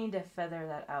this, I need to feather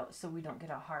that out so we don't get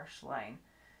a harsh line.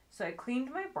 So I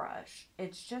cleaned my brush.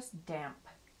 It's just damp.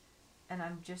 And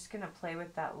I'm just going to play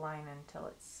with that line until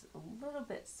it's a little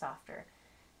bit softer.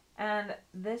 And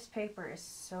this paper is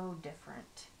so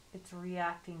different. It's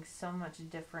reacting so much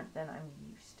different than I'm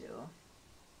used to.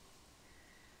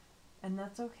 And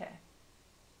that's okay.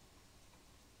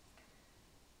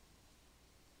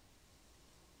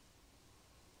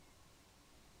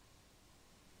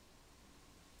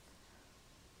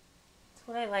 That's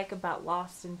what I like about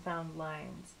lost and found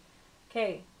lines.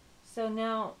 Okay, so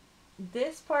now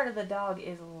this part of the dog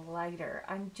is lighter.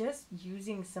 I'm just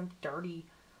using some dirty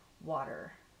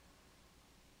water.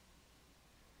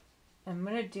 I'm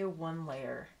going to do one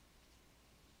layer.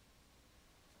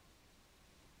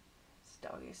 This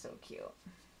dog is so cute.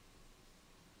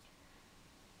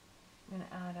 I'm going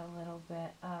to add a little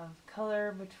bit of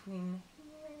color between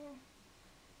here.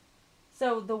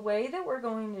 So the way that we're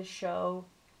going to show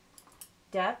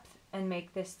depth and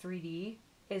make this 3D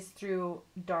is through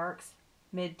darks,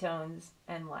 midtones,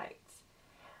 and lights.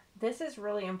 This is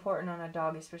really important on a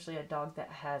dog, especially a dog that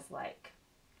has like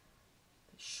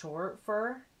short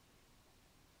fur,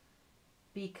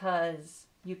 because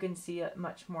you can see it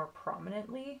much more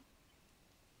prominently.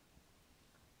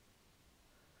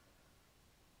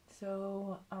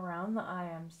 So around the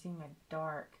eye, I'm seeing a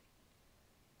dark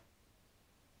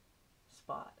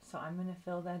spot. So I'm going to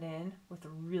fill that in with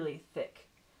really thick,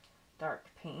 dark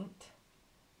paint.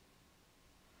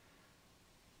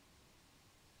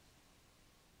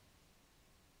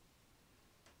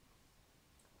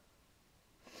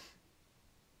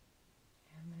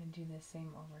 I'm going to do the same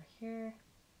over here.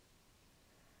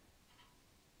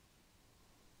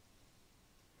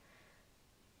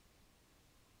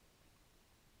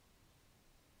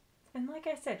 And like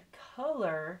I said,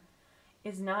 color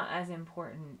is not as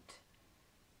important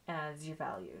as your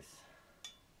values.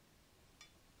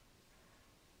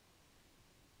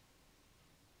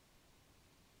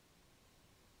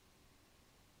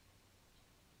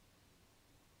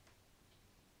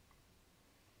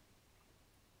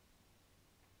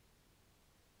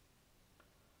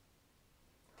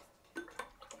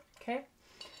 Okay.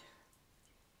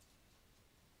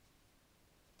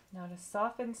 Now to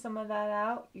soften some of that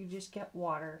out, you just get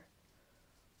water.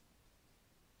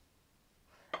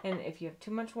 And if you have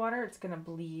too much water, it's going to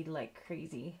bleed like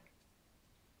crazy.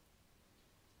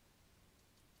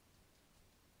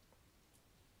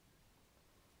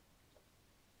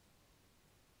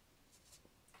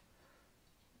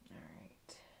 All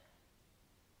right.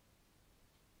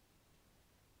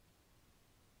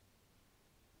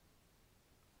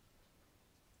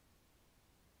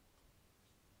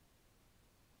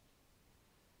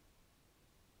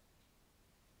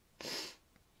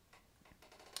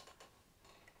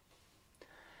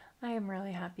 I am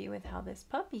really happy with how this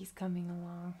puppy's coming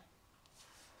along.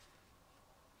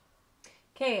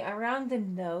 Okay, around the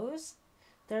nose,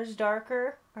 there's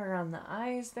darker. Around the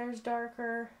eyes, there's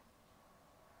darker.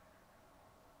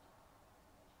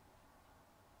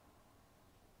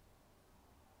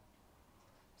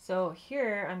 So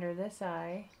here, under this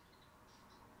eye,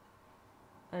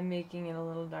 I'm making it a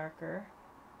little darker.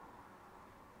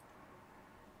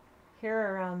 Here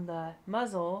around the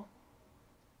muzzle,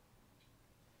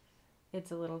 it's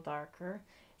a little darker.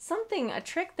 A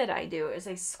trick that I do is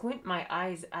I squint my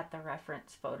eyes at the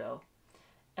reference photo.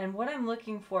 And what I'm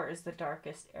looking for is the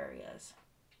darkest areas.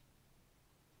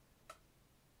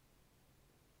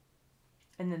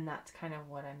 And then that's kind of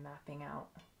what I'm mapping out.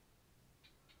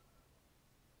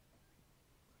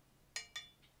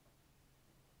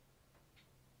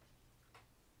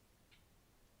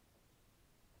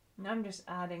 And I'm just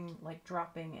adding, like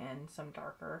dropping in some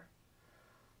darker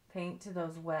paint to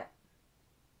those wet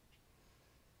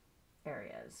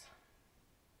areas.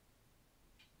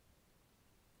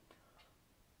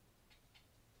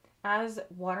 As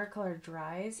watercolor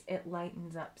dries, it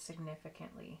lightens up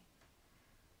significantly.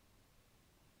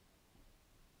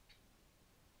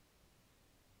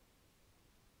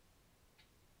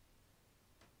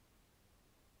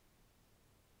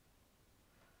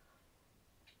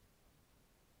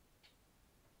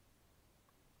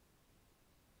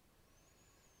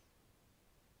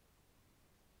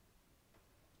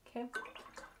 Okay.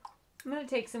 I'm going to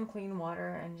take some clean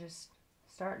water and just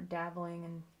start dabbling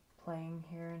and playing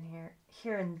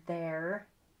here and there.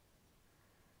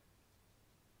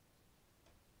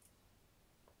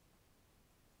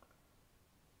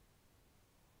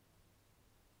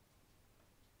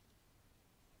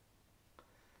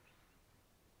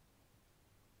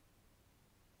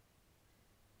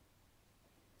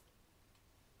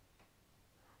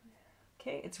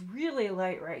 Okay, it's really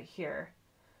light right here.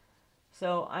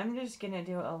 So I'm just going to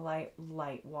do a light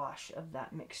wash of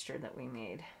that mixture that we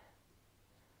made.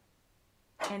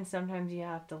 And sometimes you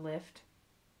have to lift.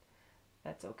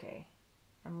 That's okay.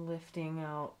 I'm lifting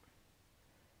out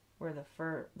where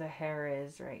the hair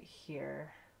is right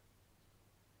here.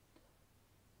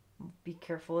 Be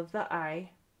careful of the eye.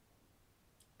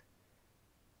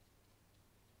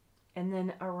 And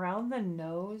then around the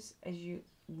nose, as you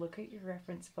look at your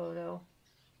reference photo,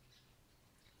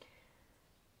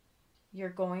 you're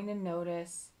going to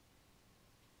notice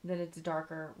that it's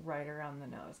darker right around the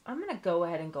nose. I'm going to go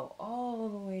ahead and go all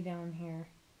the way down here.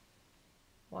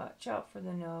 Watch out for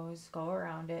the nose. Go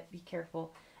around it. Be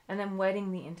careful. And then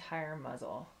wetting the entire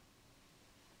muzzle.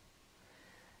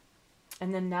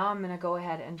 And then now I'm going to go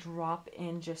ahead and drop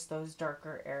in just those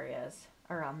darker areas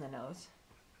around the nose.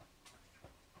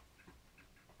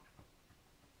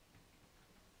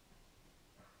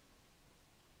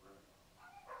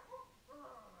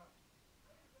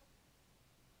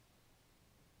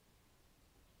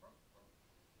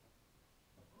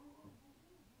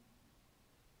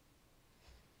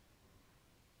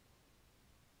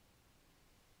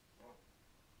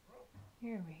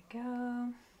 Here we go.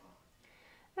 And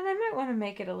I might want to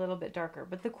make it a little bit darker.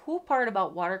 But the cool part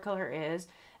about watercolor is,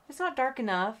 if it's not dark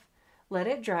enough, let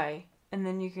it dry. And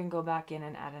then you can go back in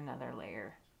and add another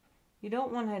layer. You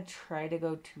don't want to try to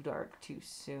go too dark too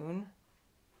soon.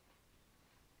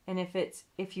 And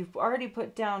if you've already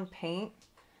put down paint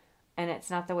and it's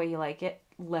not the way you like it,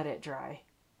 let it dry.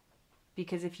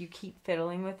 Because if you keep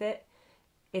fiddling with it,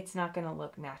 it's not going to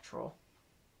look natural.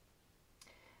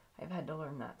 I've had to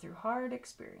learn that through hard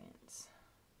experience.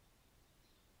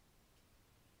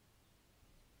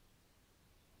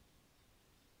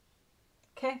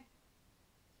 Okay.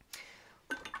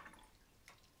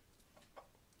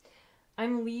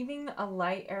 I'm leaving a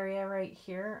light area right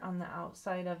here on the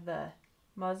outside of the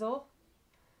muzzle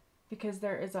because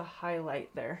there is a highlight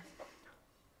there.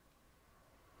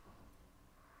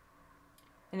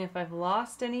 And if I've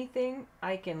lost anything,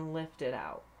 I can lift it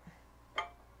out.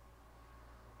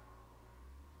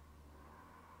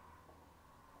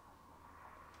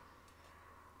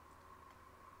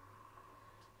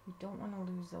 We don't want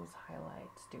to lose those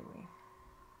highlights, do we?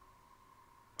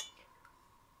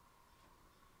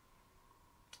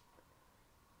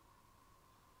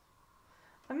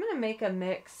 I'm going to make a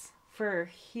mix for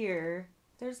here.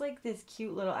 There's like this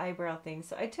cute little eyebrow thing.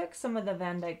 So I took some of the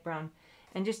Van Dyke Brown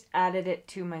and just added it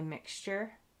to my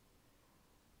mixture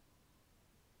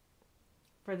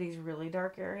for these really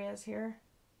dark areas here.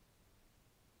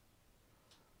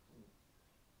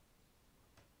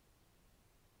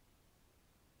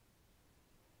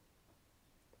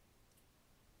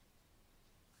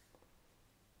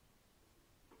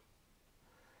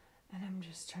 And I'm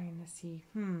just trying to see,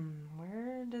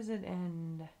 where does it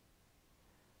end?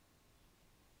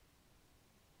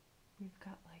 We've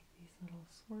got like these little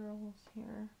swirls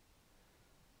here.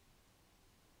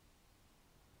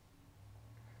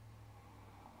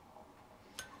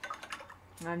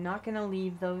 I'm not going to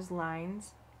leave those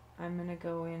lines. I'm going to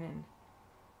go in and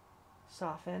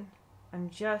soften. I'm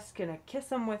just going to kiss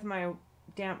them with my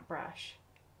damp brush.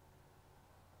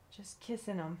 Just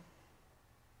kissing them.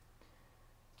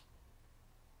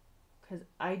 Because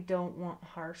I don't want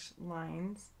harsh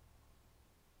lines.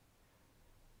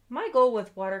 My goal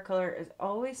with watercolor is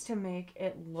always to make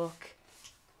it look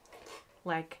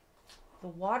like the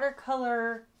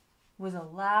watercolor was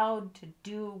allowed to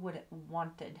do what it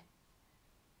wanted,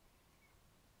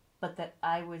 but that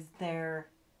I was there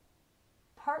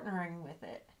partnering with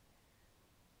it.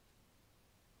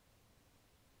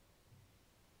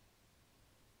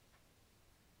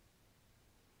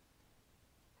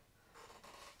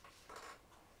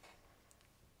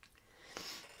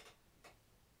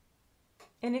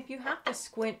 And if you have to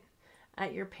squint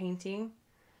at your painting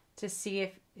to see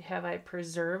if have I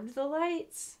preserved the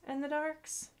lights and the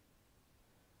darks,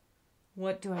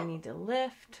 what do I need to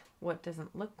lift, what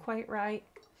doesn't look quite right.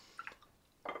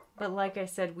 But like I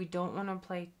said, we don't want to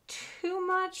play too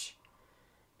much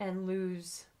and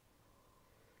lose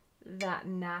that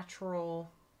natural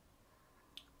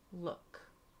look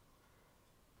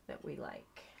that we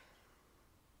like.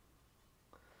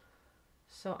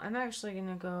 So I'm actually going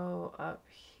to go up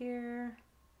here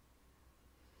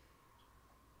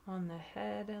on the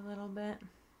head a little bit.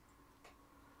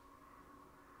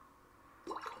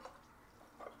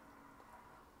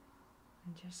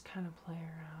 And just kind of play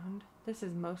around. This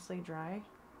is mostly dry.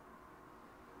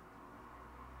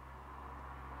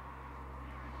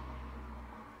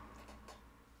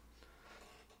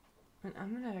 And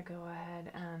I'm going to go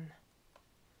ahead and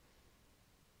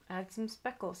add some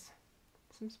speckles,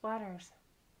 some splatters.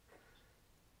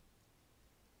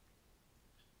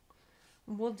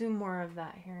 We'll do more of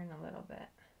that here in a little bit.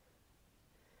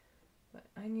 But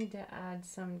I need to add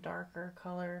some darker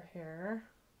color here.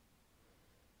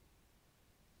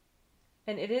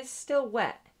 And it is still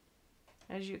wet,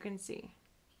 as you can see.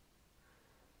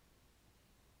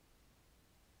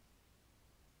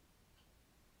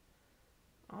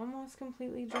 Almost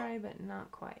completely dry, but not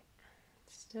quite.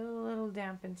 Still a little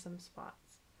damp in some spots.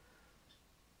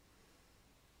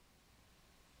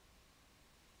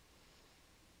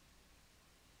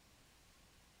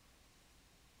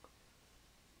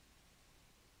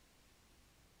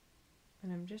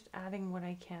 And I'm just adding what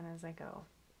I can as I go.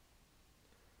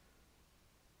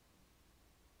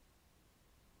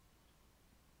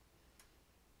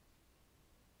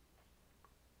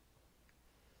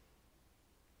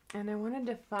 And I want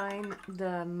to define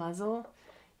the muzzle.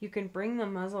 You can bring the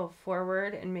muzzle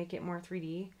forward and make it more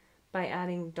 3D by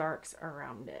adding darks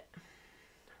around it.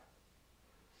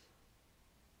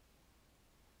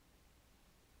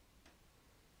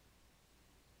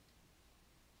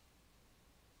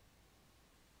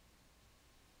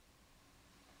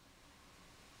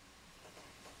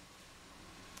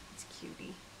 It's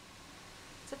cutie.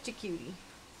 Such a cutie.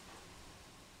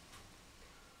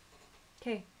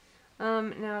 Okay.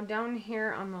 Now down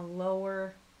here on the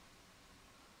lower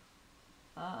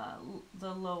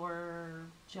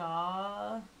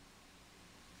jaw,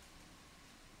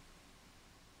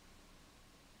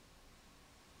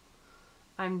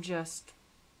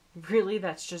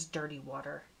 that's just dirty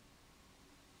water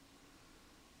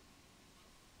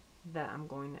that I'm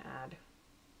going to add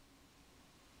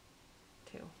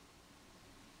too.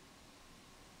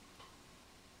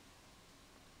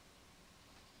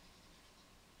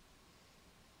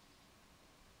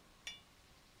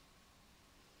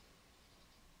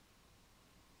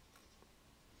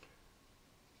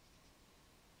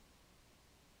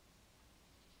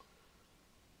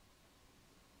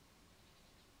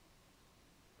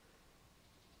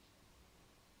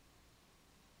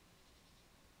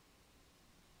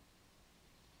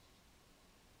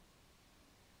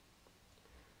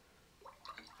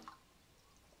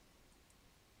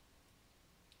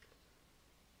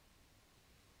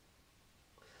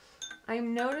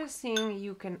 I'm noticing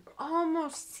you can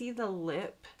almost see the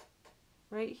lip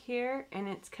right here, and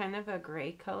it's kind of a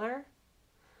gray color.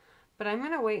 But I'm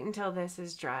going to wait until this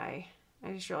is dry.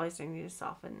 I just realized I need to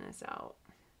soften this out.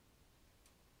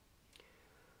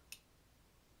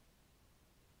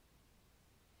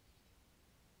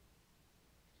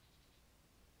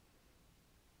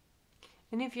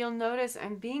 And if you'll notice,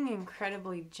 I'm being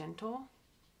incredibly gentle.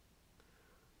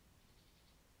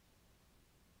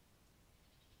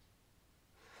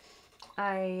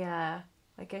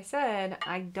 Like I said,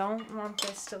 I don't want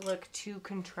this to look too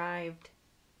contrived.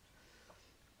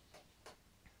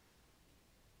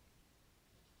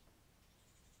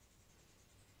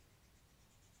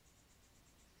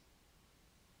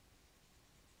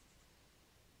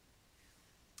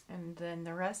 And then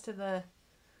the rest of the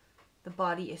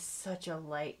body is such a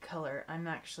light color. I'm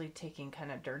actually taking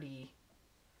kind of dirty,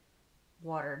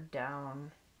 watered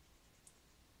down,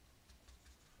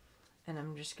 and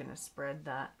I'm just going to spread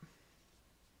that.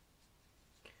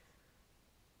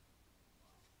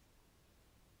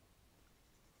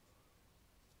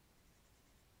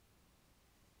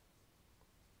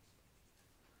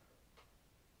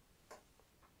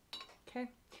 Okay,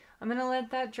 I'm going to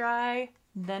let that dry.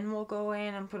 Then we'll go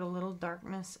in and put a little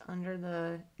darkness under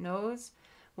the nose.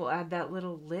 We'll add that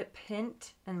little lip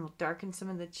hint and we'll darken some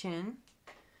of the chin.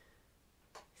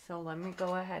 So let me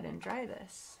go ahead and dry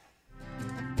this.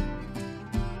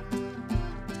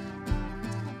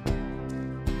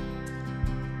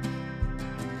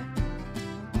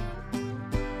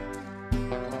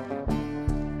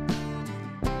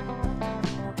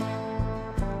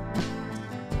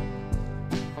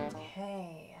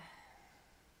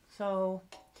 So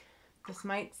this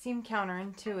might seem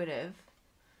counterintuitive,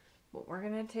 but we're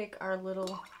going to take our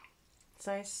little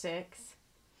size 6.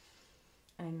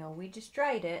 I know we just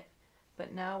dried it,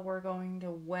 but now we're going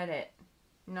to wet it.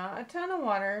 Not a ton of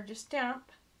water, just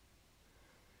damp.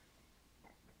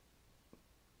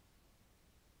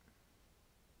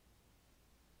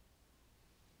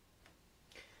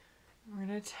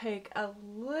 going to take a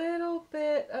little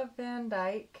bit of Van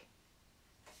Dyke,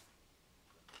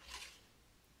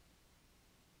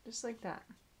 just like that,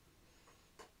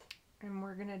 and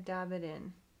we're going to dab it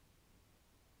in.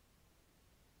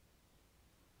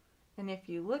 And if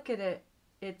you look at it,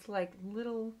 it's like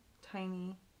little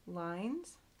tiny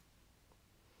lines.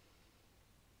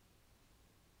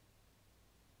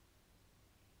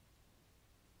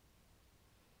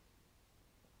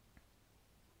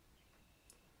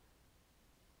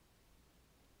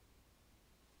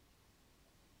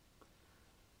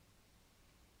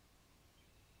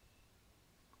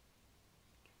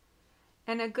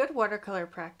 And a good watercolor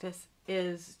practice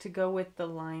is to go with the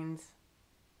lines,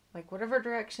 like whatever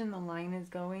direction the line is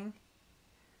going.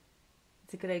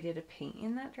 It's a good idea to paint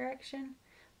in that direction.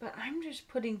 But I'm just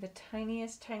putting the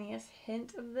tiniest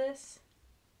hint of this.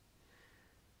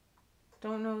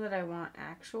 Don't know that I want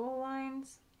actual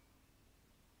lines.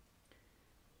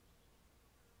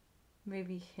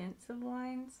 Maybe hints of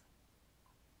lines.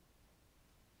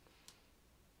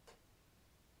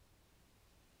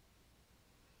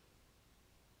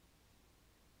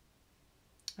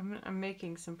 I'm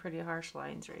making some pretty harsh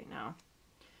lines right now.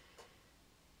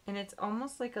 And it's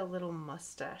almost like a little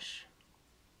mustache.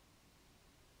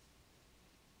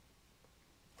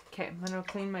 Okay, I'm going to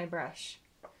clean my brush.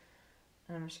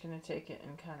 And I'm just going to take it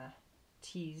and kind of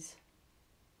tease.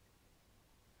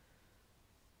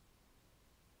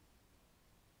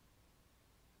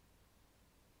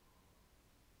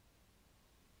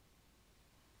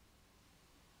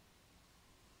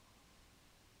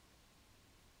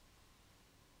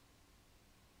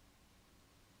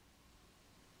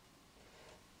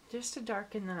 Just to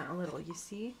darken that a little, you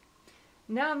see?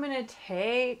 Now I'm going to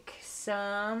take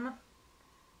some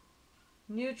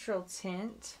neutral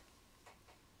tint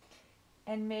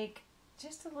and make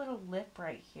just a little lip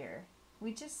right here.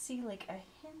 We just see like a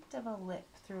hint of a lip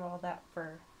through all that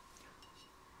fur.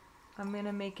 I'm going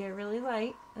to make it really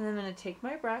light, and then I'm going to take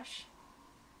my brush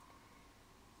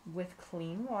with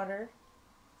clean water,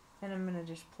 and I'm going to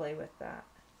just play with that.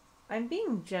 I'm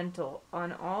being gentle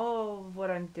on all of what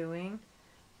I'm doing.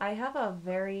 I have a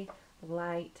very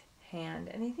light hand,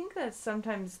 and I think that's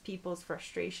sometimes people's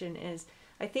frustration is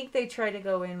I think they try to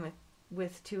go in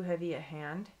with too heavy a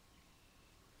hand.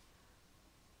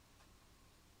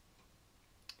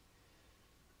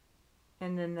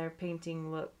 And then their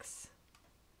painting looks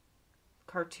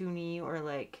cartoony or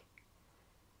like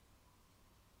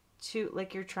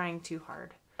you're trying too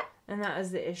hard. And that is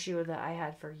the issue that I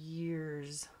had for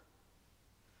years.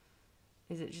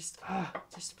 Is it just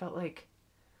felt like,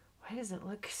 why does it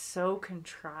look so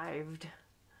contrived? I'm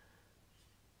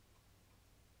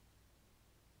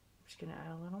just going to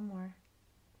add a little more.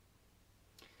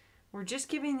 We're just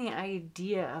giving the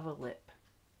idea of a lip.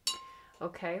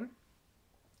 Okay.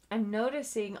 I'm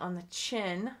noticing on the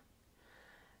chin,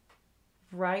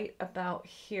 right about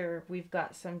here, we've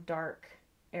got some dark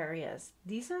areas.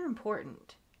 These are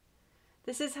important.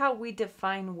 This is how we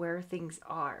define where things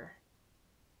are.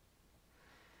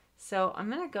 So I'm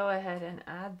going to go ahead and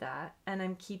add that, and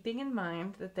I'm keeping in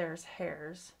mind that there's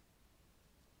hairs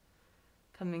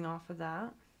coming off of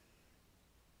that.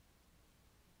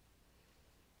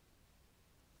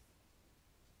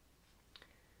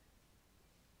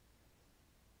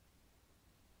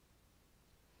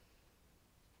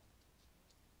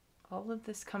 All of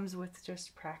this comes with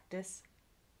just practice.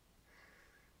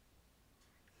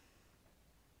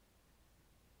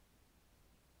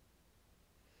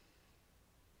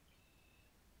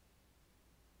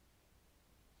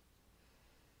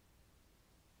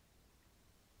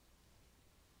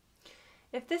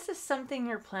 If this is something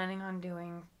you're planning on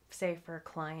doing, say for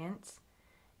clients,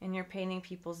 and you're painting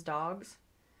people's dogs,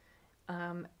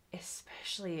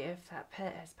 especially if that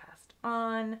pet has passed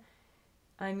on.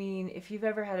 I mean, if you've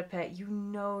ever had a pet, you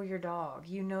know your dog,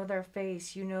 you know their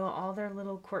face, you know all their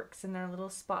little quirks and their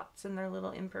little spots and their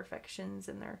little imperfections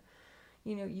and their,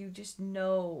 you know, you just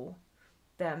know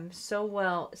them so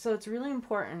well. So it's really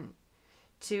important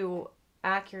to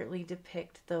accurately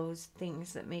depict those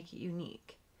things that make it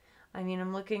unique. I mean,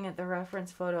 I'm looking at the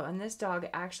reference photo, and this dog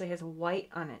actually has white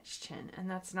on its chin, and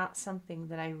that's not something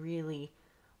that I really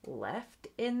left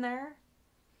in there.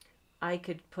 I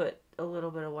could put a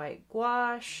little bit of white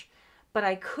gouache, but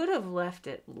I could have left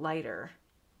it lighter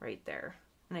right there,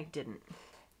 and I didn't.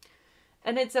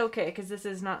 And it's okay, because this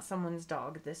is not someone's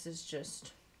dog. This is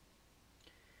just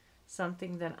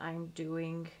something that I'm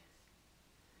doing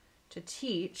to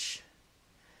teach,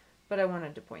 but I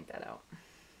wanted to point that out.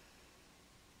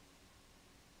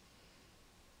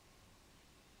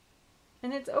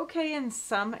 And it's okay in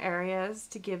some areas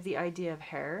to give the idea of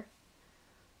hair.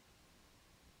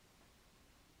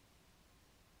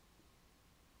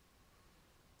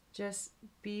 Just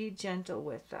be gentle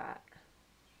with that.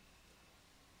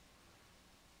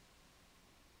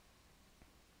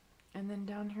 And then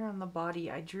down here on the body,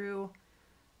 I drew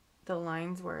the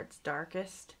lines where it's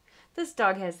darkest. This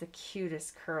dog has the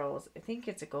cutest curls. I think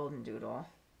it's a Goldendoodle. I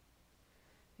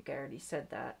think I already said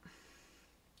that.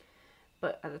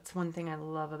 But that's one thing I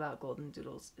love about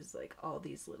Goldendoodles is like all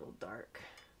these little dark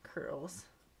curls.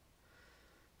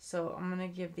 So I'm going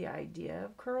to give the idea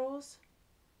of curls.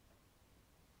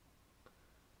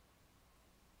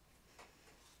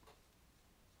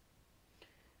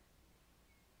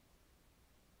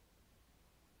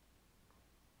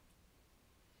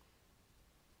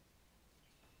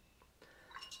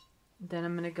 Then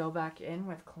I'm going to go back in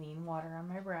with clean water on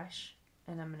my brush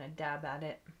and I'm going to dab at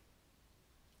it.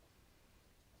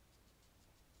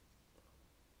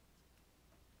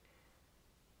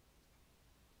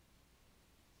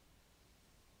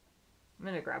 I'm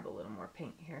going to grab a little more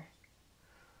paint here.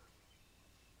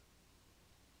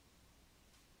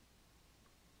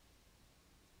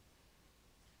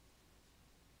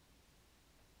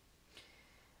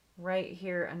 Right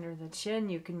here under the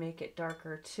chin, you can make it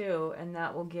darker too, and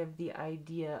that will give the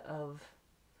idea of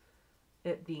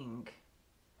it being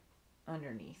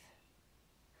underneath.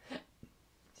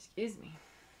 Excuse me.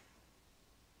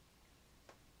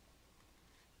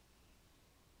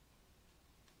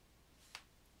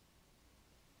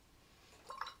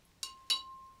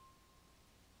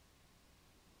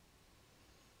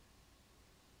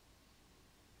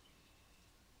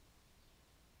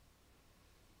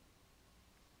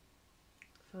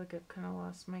 I feel like I've kind of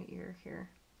lost my ear here.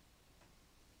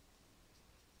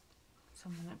 So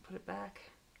I'm going to put it back.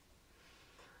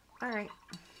 Alright.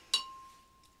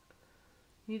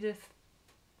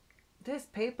 This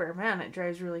paper, man, it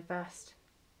dries really fast.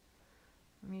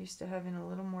 I'm used to having a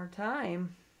little more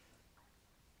time.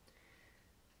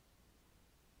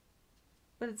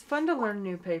 But it's fun to learn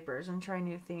new papers and try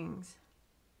new things.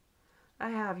 I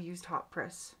have used hot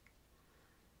press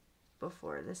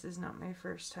before. This is not my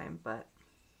first time, but...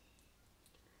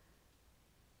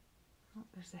 Oh,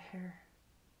 there's a hair.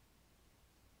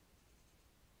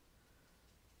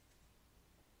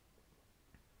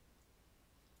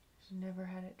 I've never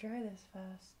had it dry this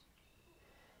fast.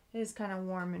 It is kind of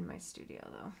warm in my studio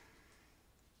though.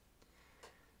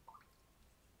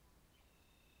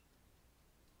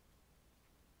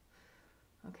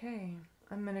 Okay,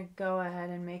 I'm gonna go ahead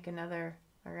and make another.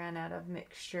 I ran out of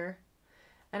mixture.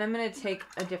 And I'm gonna take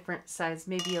a different size,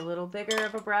 maybe a little bigger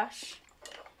of a brush.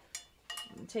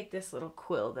 Take this little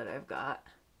quill that I've got.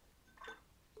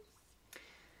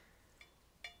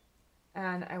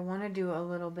 And I want to do a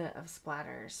little bit of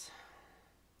splatters.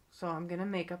 So I'm going to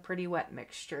make a pretty wet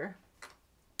mixture.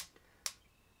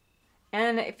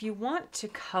 And if you want to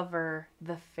cover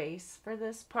the face for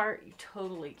this part, you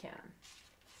totally can.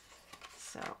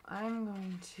 So I'm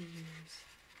going to use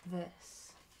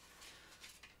this.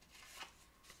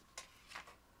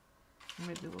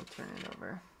 Maybe we'll turn it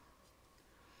over.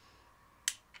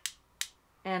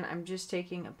 And I'm just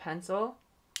taking a pencil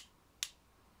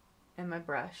and my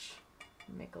brush.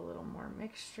 Make a little more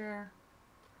mixture.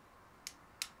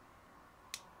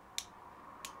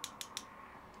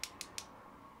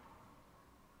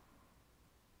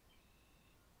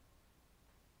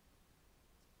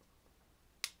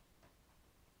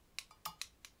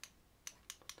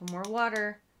 The more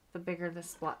water, the bigger the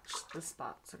spots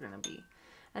are going to be.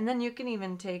 And then you can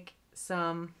even take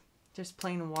some just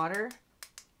plain water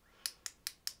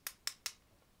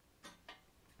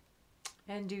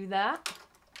and do that.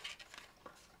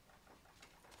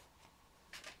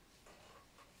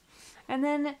 And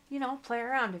then, you know, play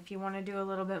around if you want to do a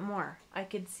little bit more. I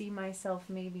could see myself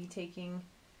maybe taking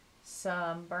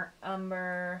some burnt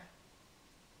umber.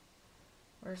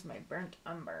 Where's my burnt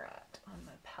umber at on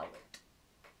my palette?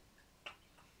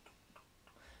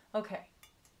 Okay.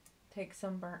 Take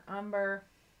some burnt umber.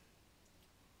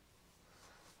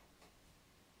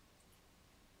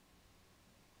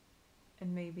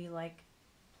 And maybe like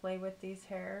play with these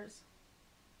hairs.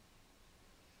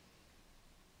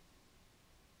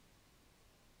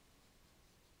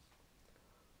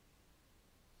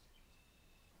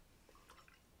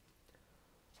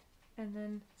 And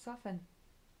then soften.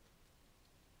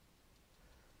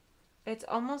 It's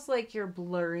almost like you're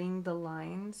blurring the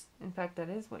lines. In fact, that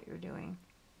is what you're doing.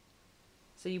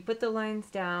 So you put the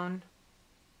lines down.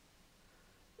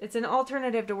 It's an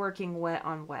alternative to working wet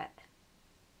on wet.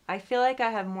 I feel like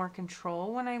I have more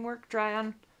control when I work dry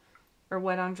on, or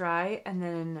wet on dry, and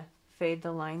then fade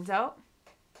the lines out.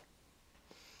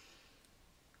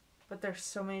 But there's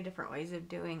so many different ways of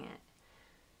doing it.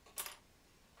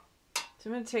 So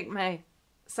I'm going to take my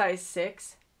size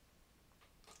 6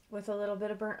 with a little bit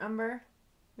of burnt umber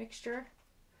mixture.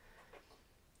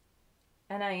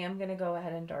 And I am going to go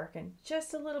ahead and darken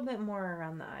just a little bit more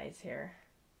around the eyes here.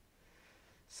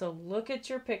 So look at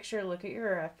your picture, look at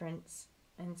your reference,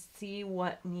 and see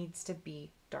what needs to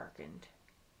be darkened.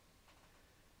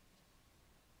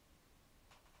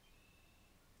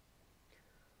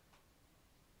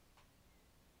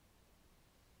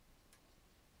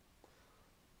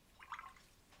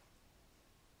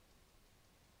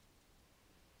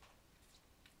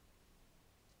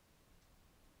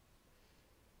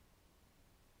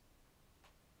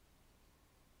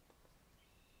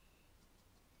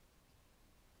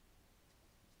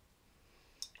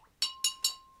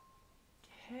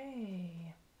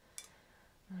 Okay.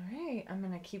 All right, I'm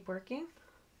going to keep working.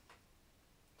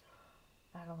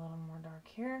 Add a little more dark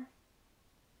here.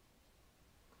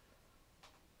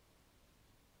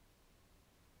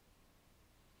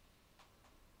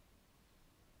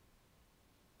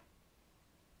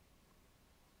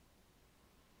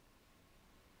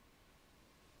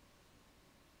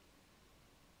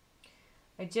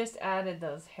 I just added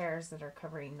those hairs that are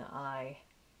covering the eye.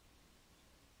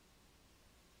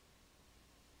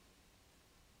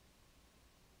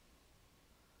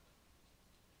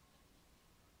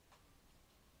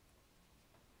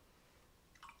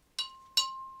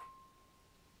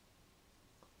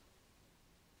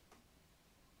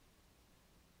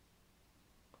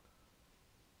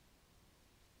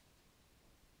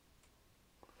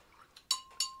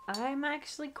 I'm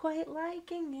actually quite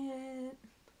liking it.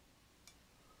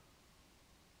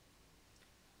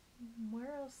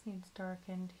 Where else needs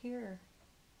darkened? Here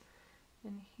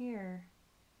and here.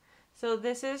 So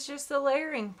this is just the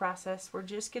layering process. We're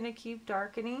just going to keep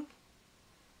darkening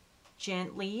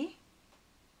gently.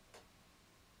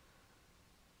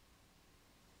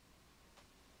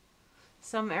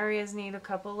 Some areas need a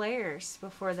couple layers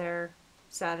before they're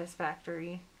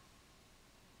satisfactory.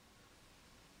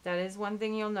 That is one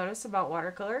thing you'll notice about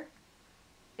watercolor,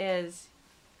 is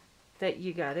that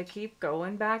you gotta keep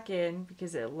going back in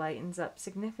because it lightens up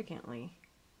significantly.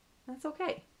 That's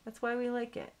okay. That's why we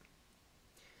like it.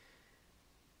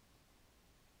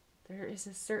 There is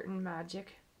a certain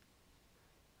magic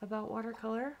about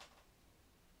watercolor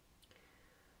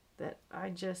that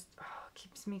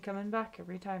keeps me coming back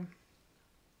every time.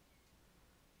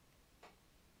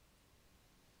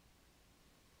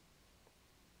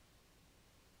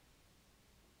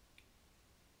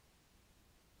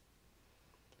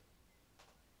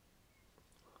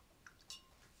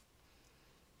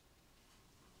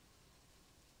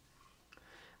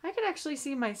 I could actually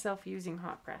see myself using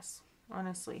hot press,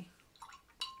 honestly.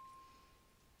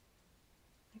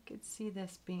 I could see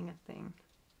this being a thing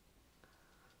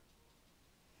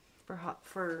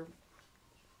for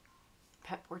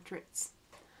pet portraits.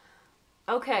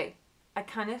 Okay, I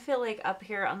kind of feel like up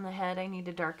here on the head I need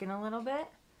to darken a little bit.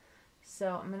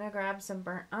 So I'm going to grab some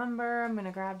burnt umber. I'm going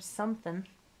to grab something.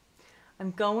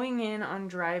 I'm going in on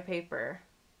dry paper.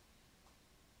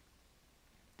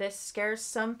 This scares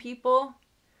some people.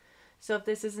 So if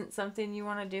this isn't something you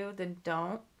want to do, then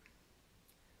don't.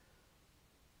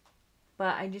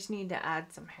 But I just need to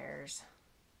add some hairs.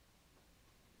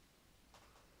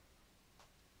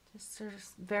 Just sort of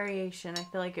variation. I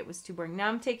feel like it was too boring. Now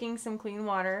I'm taking some clean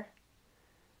water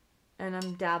and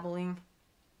I'm dabbling.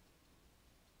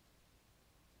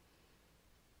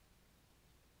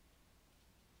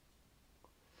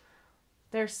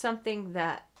 There's something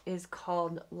that is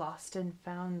called lost and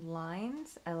found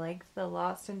lines. I like the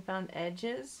lost and found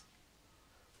edges.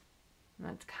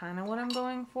 That's kind of what I'm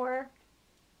going for.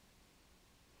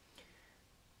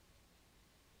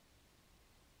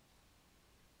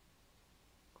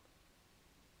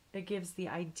 It gives the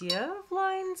idea of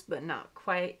lines, but not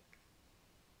quite.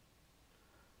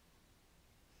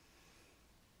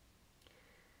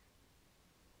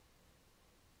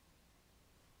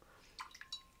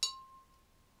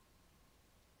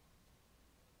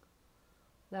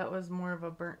 That was more of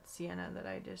a burnt sienna that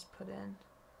I just put in.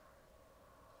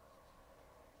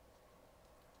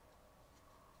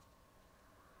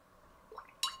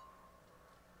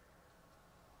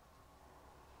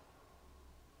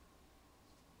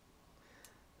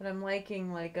 But I'm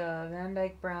liking like a Van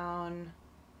Dyke brown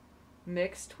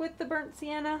mixed with the burnt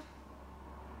sienna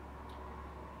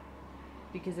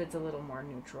because it's a little more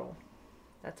neutral.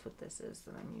 That's what this is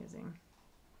that I'm using.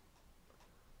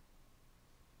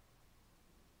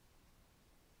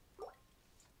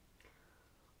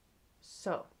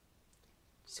 So,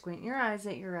 squint your eyes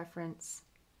at your reference,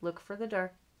 look for the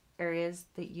dark areas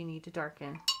that you need to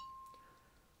darken,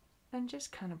 and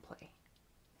just kind of play.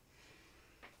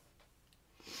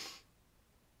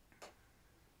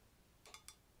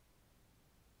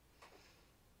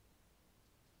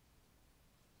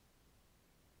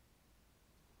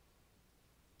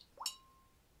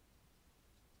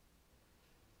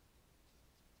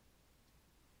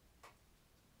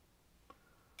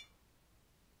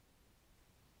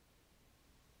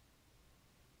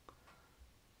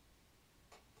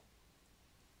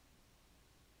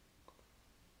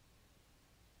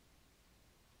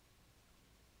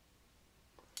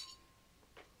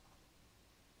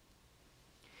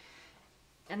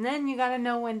 And then you gotta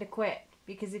know when to quit,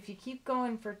 because if you keep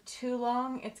going for too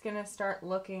long, it's gonna start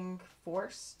looking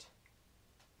forced.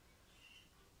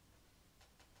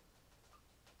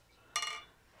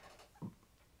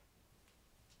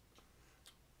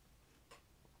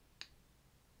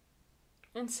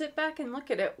 And sit back and look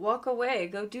at it. Walk away.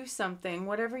 Go do something.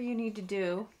 Whatever you need to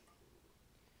do.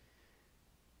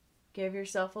 Give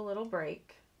yourself a little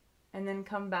break. And then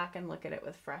come back and look at it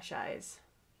with fresh eyes.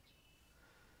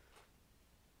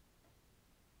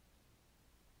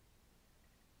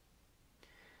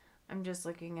 I'm just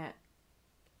looking at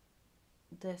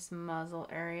this muzzle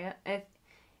area. If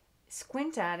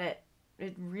squint at it,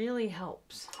 it really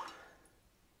helps.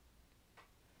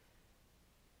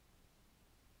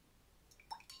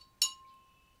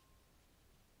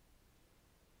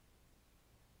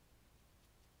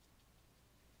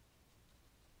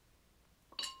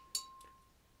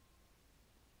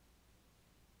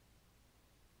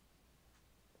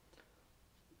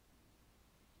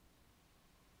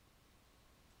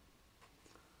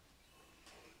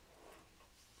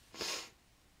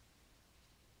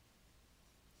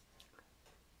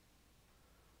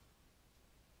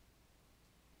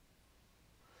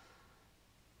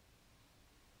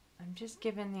 I'm just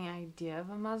giving the idea of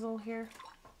a muzzle here.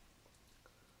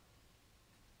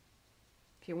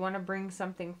 If you want to bring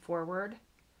something forward,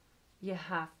 you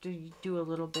have to do a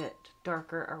little bit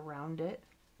darker around it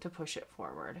to push it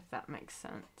forward, if that makes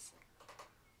sense.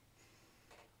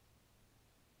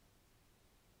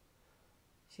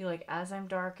 See, like as I'm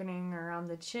darkening around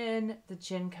the chin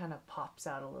kind of pops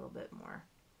out a little bit more.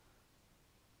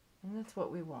 And that's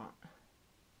what we want.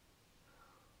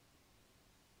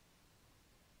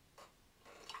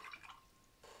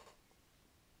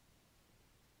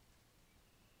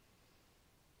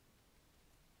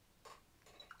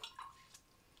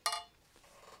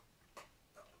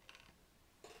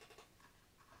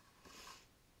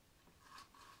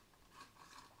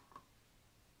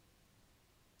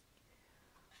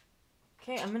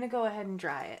 Okay, I'm going to go ahead and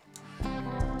dry it.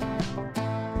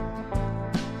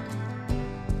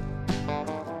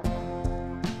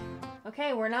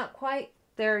 Okay, we're not quite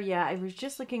there yet. I was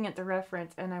just looking at the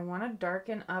reference and I want to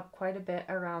darken up quite a bit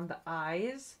around the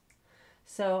eyes.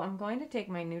 So I'm going to take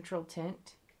my neutral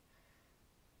tint.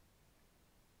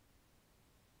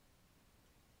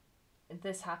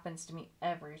 This happens to me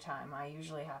every time. I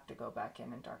usually have to go back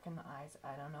in and darken the eyes.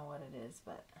 I don't know what it is,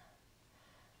 but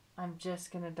I'm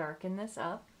just going to darken this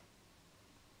up.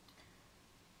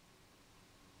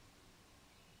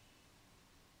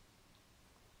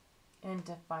 And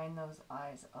define those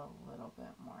eyes a little bit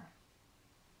more.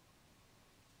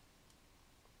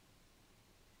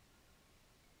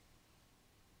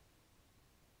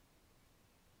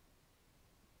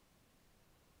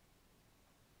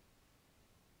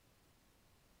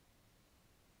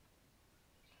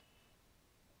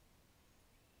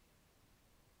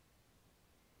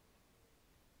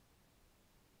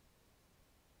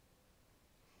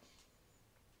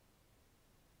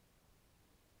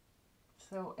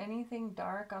 So anything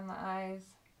dark on the eyes,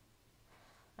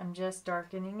 I'm just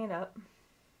darkening it up.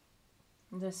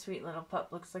 This sweet little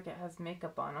pup looks like it has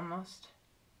makeup on almost.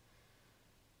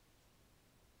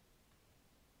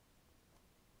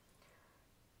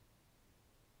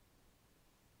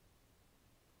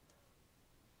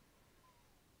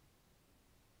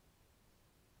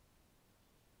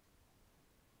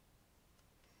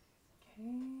 Okay.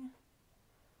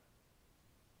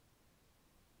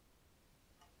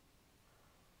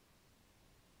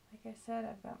 Like I said,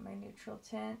 I've got my neutral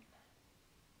tint.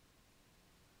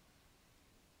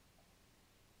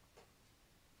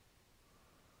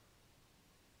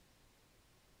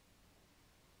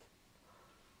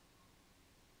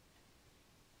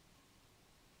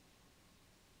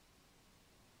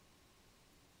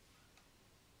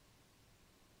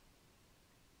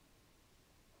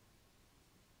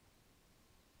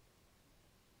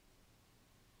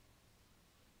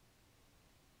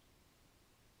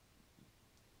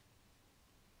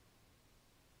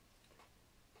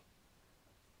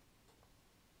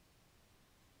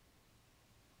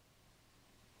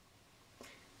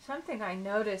 Something I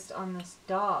noticed on this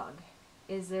dog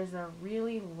is there's a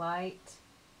really light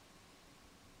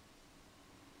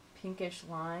pinkish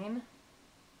line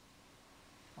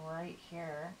right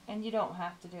here, and you don't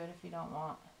have to do it if you don't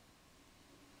want,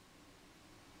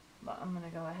 but I'm gonna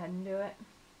go ahead and do it.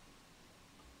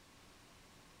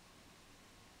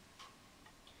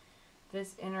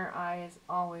 This inner eye is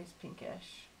always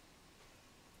pinkish.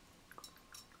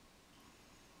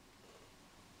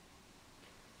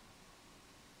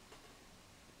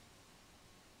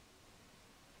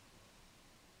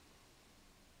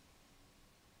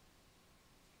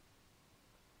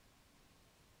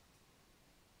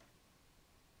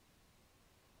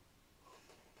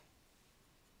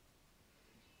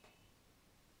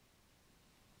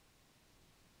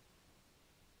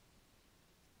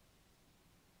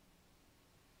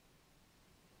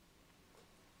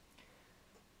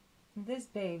 This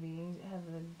baby has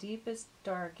the deepest,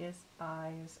 darkest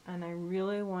eyes, and I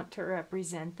really want to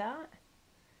represent that.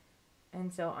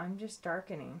 And so I'm just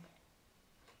darkening.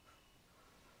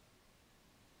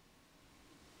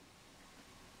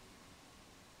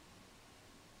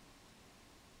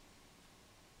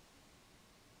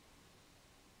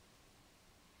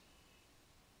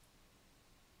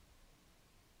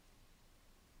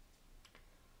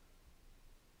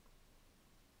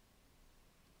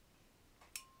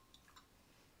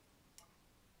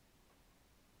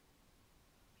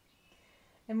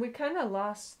 And we kind of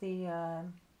lost the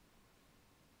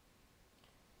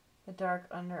dark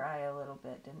under eye a little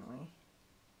bit, didn't we?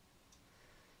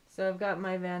 So I've got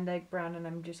my Van Dyke brown and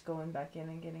I'm just going back in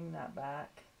and getting that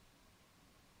back.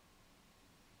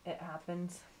 It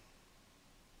happens.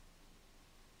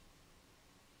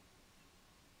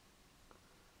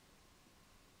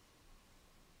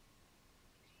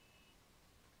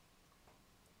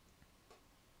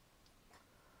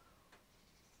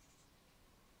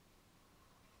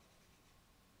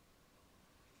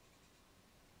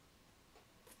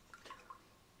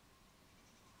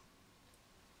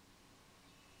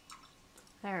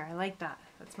 There, I like that.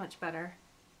 That's much better.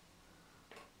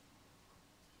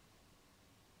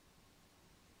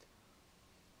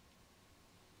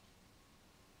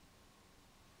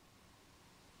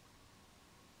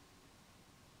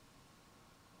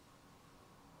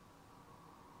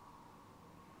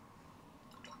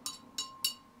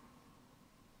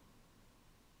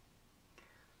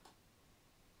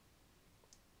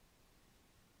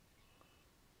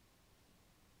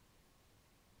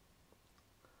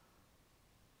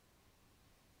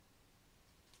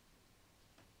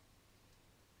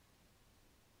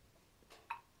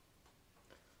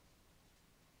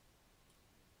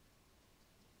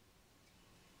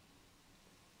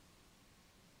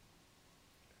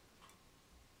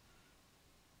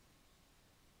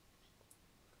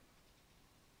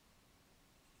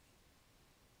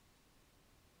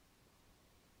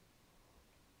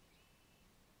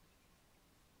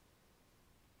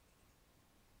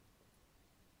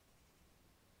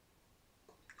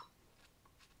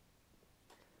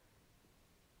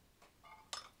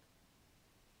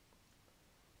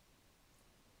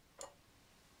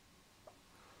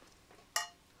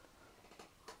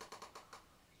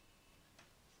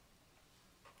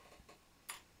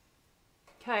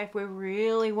 Okay, if we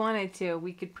really wanted to,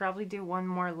 we could probably do one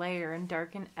more layer and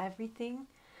darken everything.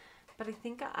 But I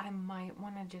think I might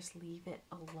want to just leave it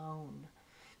alone.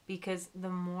 Because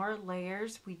the more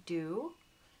layers we do,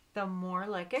 the more,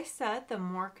 like I said, the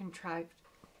more contrived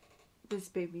this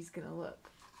baby's going to look.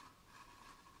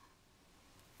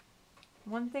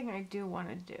 One thing I do want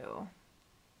to do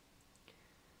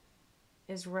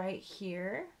is right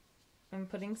here, I'm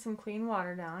putting some clean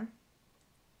water down.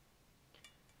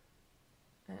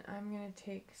 And I'm going to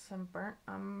take some burnt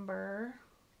umber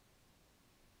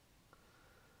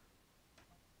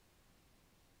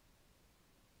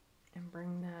and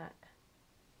bring that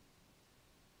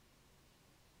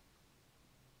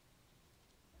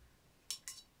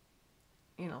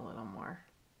in a little more.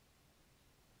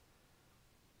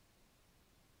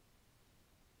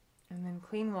 And then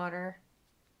clean water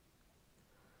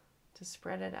to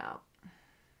spread it out.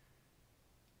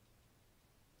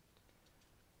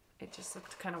 It just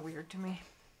looked kind of weird to me.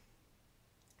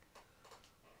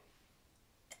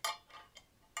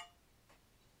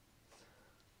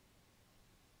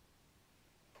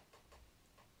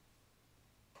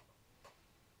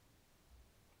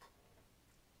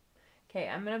 Okay,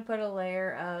 I'm going to put a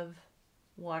layer of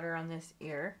water on this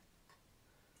ear.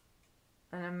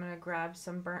 And I'm going to grab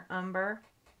some burnt umber.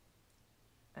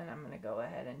 And I'm going to go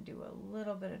ahead and do a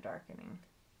little bit of darkening.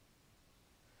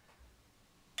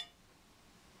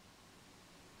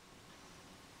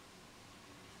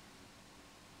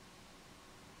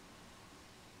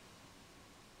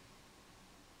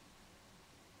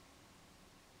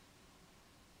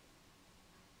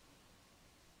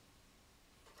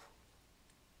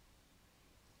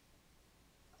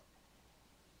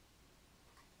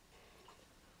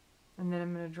 And then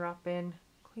I'm going to drop in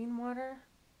clean water.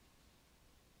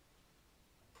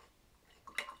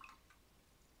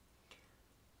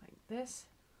 Like this.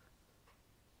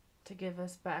 To give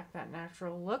us back that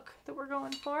natural look that we're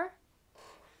going for.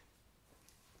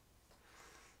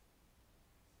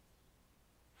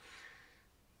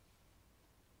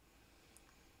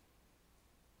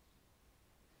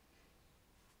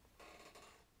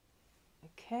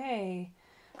 Okay,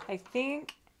 I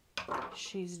think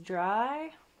she's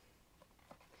dry.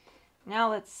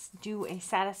 Now let's do a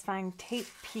satisfying tape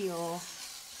peel.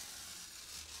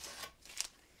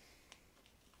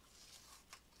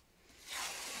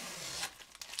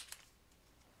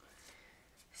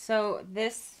 So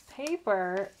this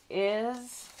paper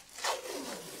is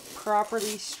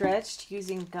properly stretched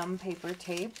using gum paper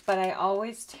tape, but I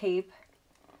always tape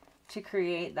to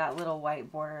create that little white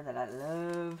border that I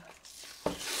love.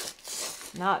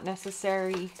 Not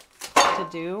necessary to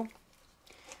do.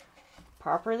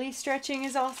 Properly stretching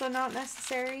is also not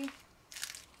necessary.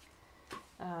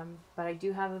 But I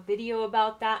do have a video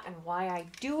about that and why I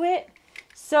do it.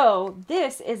 So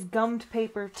this is gummed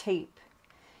paper tape.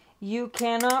 You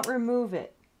cannot remove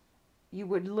it. You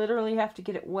would literally have to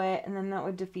get it wet, and then that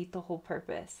would defeat the whole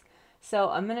purpose. So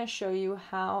I'm going to show you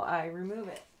how I remove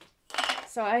it.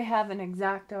 So I have an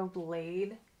X-Acto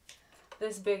blade.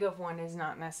 This big of one is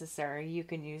not necessary. You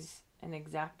can use an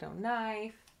X-Acto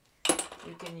knife.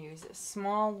 You can use a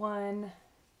small one.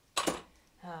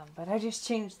 But I just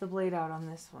changed the blade out on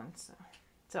this one.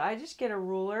 So I just get a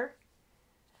ruler.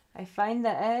 I find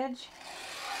the edge.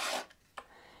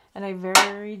 And I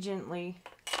very gently,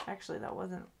 actually that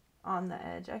wasn't on the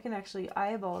edge. I can actually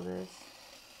eyeball this.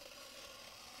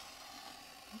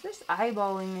 I'm just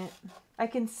eyeballing it. I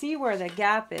can see where the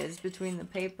gap is between the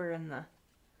paper and the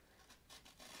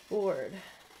board.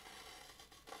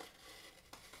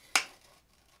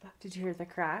 Did you hear the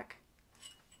crack?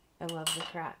 I love the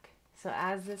crack. So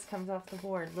as this comes off the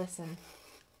board, listen.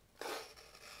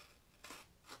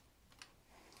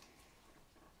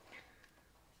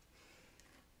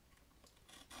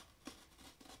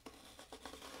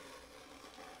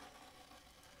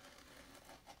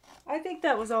 I think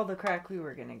that was all the crack we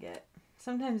were gonna get.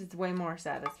 Sometimes it's way more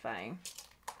satisfying.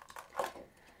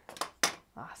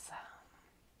 Awesome.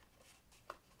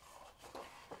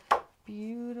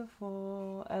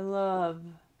 Beautiful. I love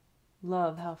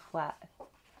how flat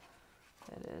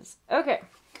it is. Okay,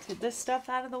 get this stuff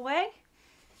out of the way.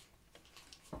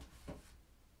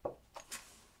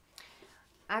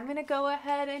 I'm gonna go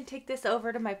ahead and take this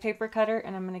over to my paper cutter,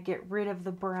 and I'm gonna get rid of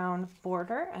the brown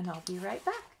border, and I'll be right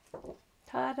back.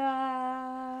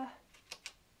 Ta-da!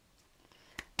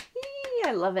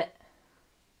 I love it.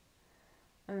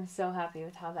 I'm so happy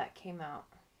with how that came out.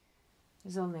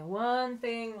 There's only one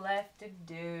thing left to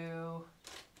do.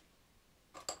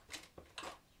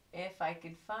 If I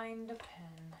could find a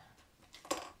pen.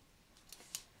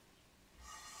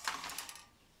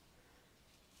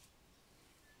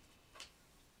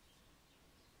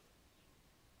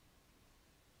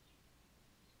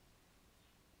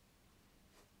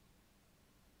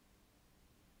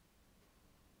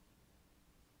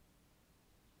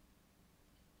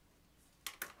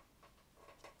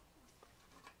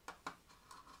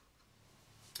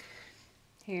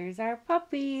 Here's our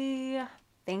puppy.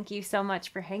 Thank you so much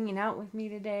for hanging out with me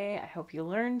today. I hope you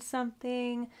learned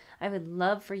something. I would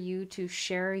love for you to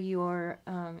share your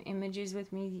images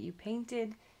with me that you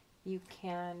painted. You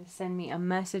can send me a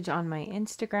message on my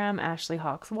Instagram, Ashley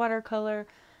Hawks Watercolor.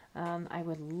 I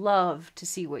would love to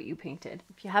see what you painted.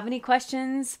 If you have any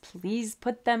questions, please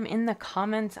put them in the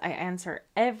comments. I answer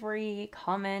every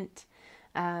comment.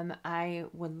 I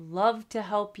would love to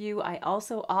help you. I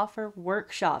also offer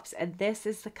workshops, and this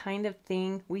is the kind of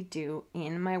thing we do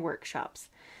in my workshops.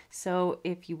 So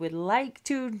if you would like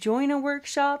to join a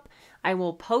workshop, I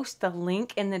will post the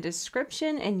link in the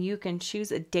description, and you can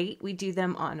choose a date. We do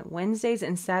them on Wednesdays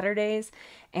and Saturdays,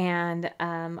 and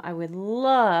I would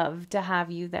love to have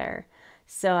you there.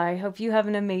 So I hope you have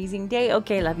an amazing day.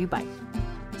 Okay, love you. Bye.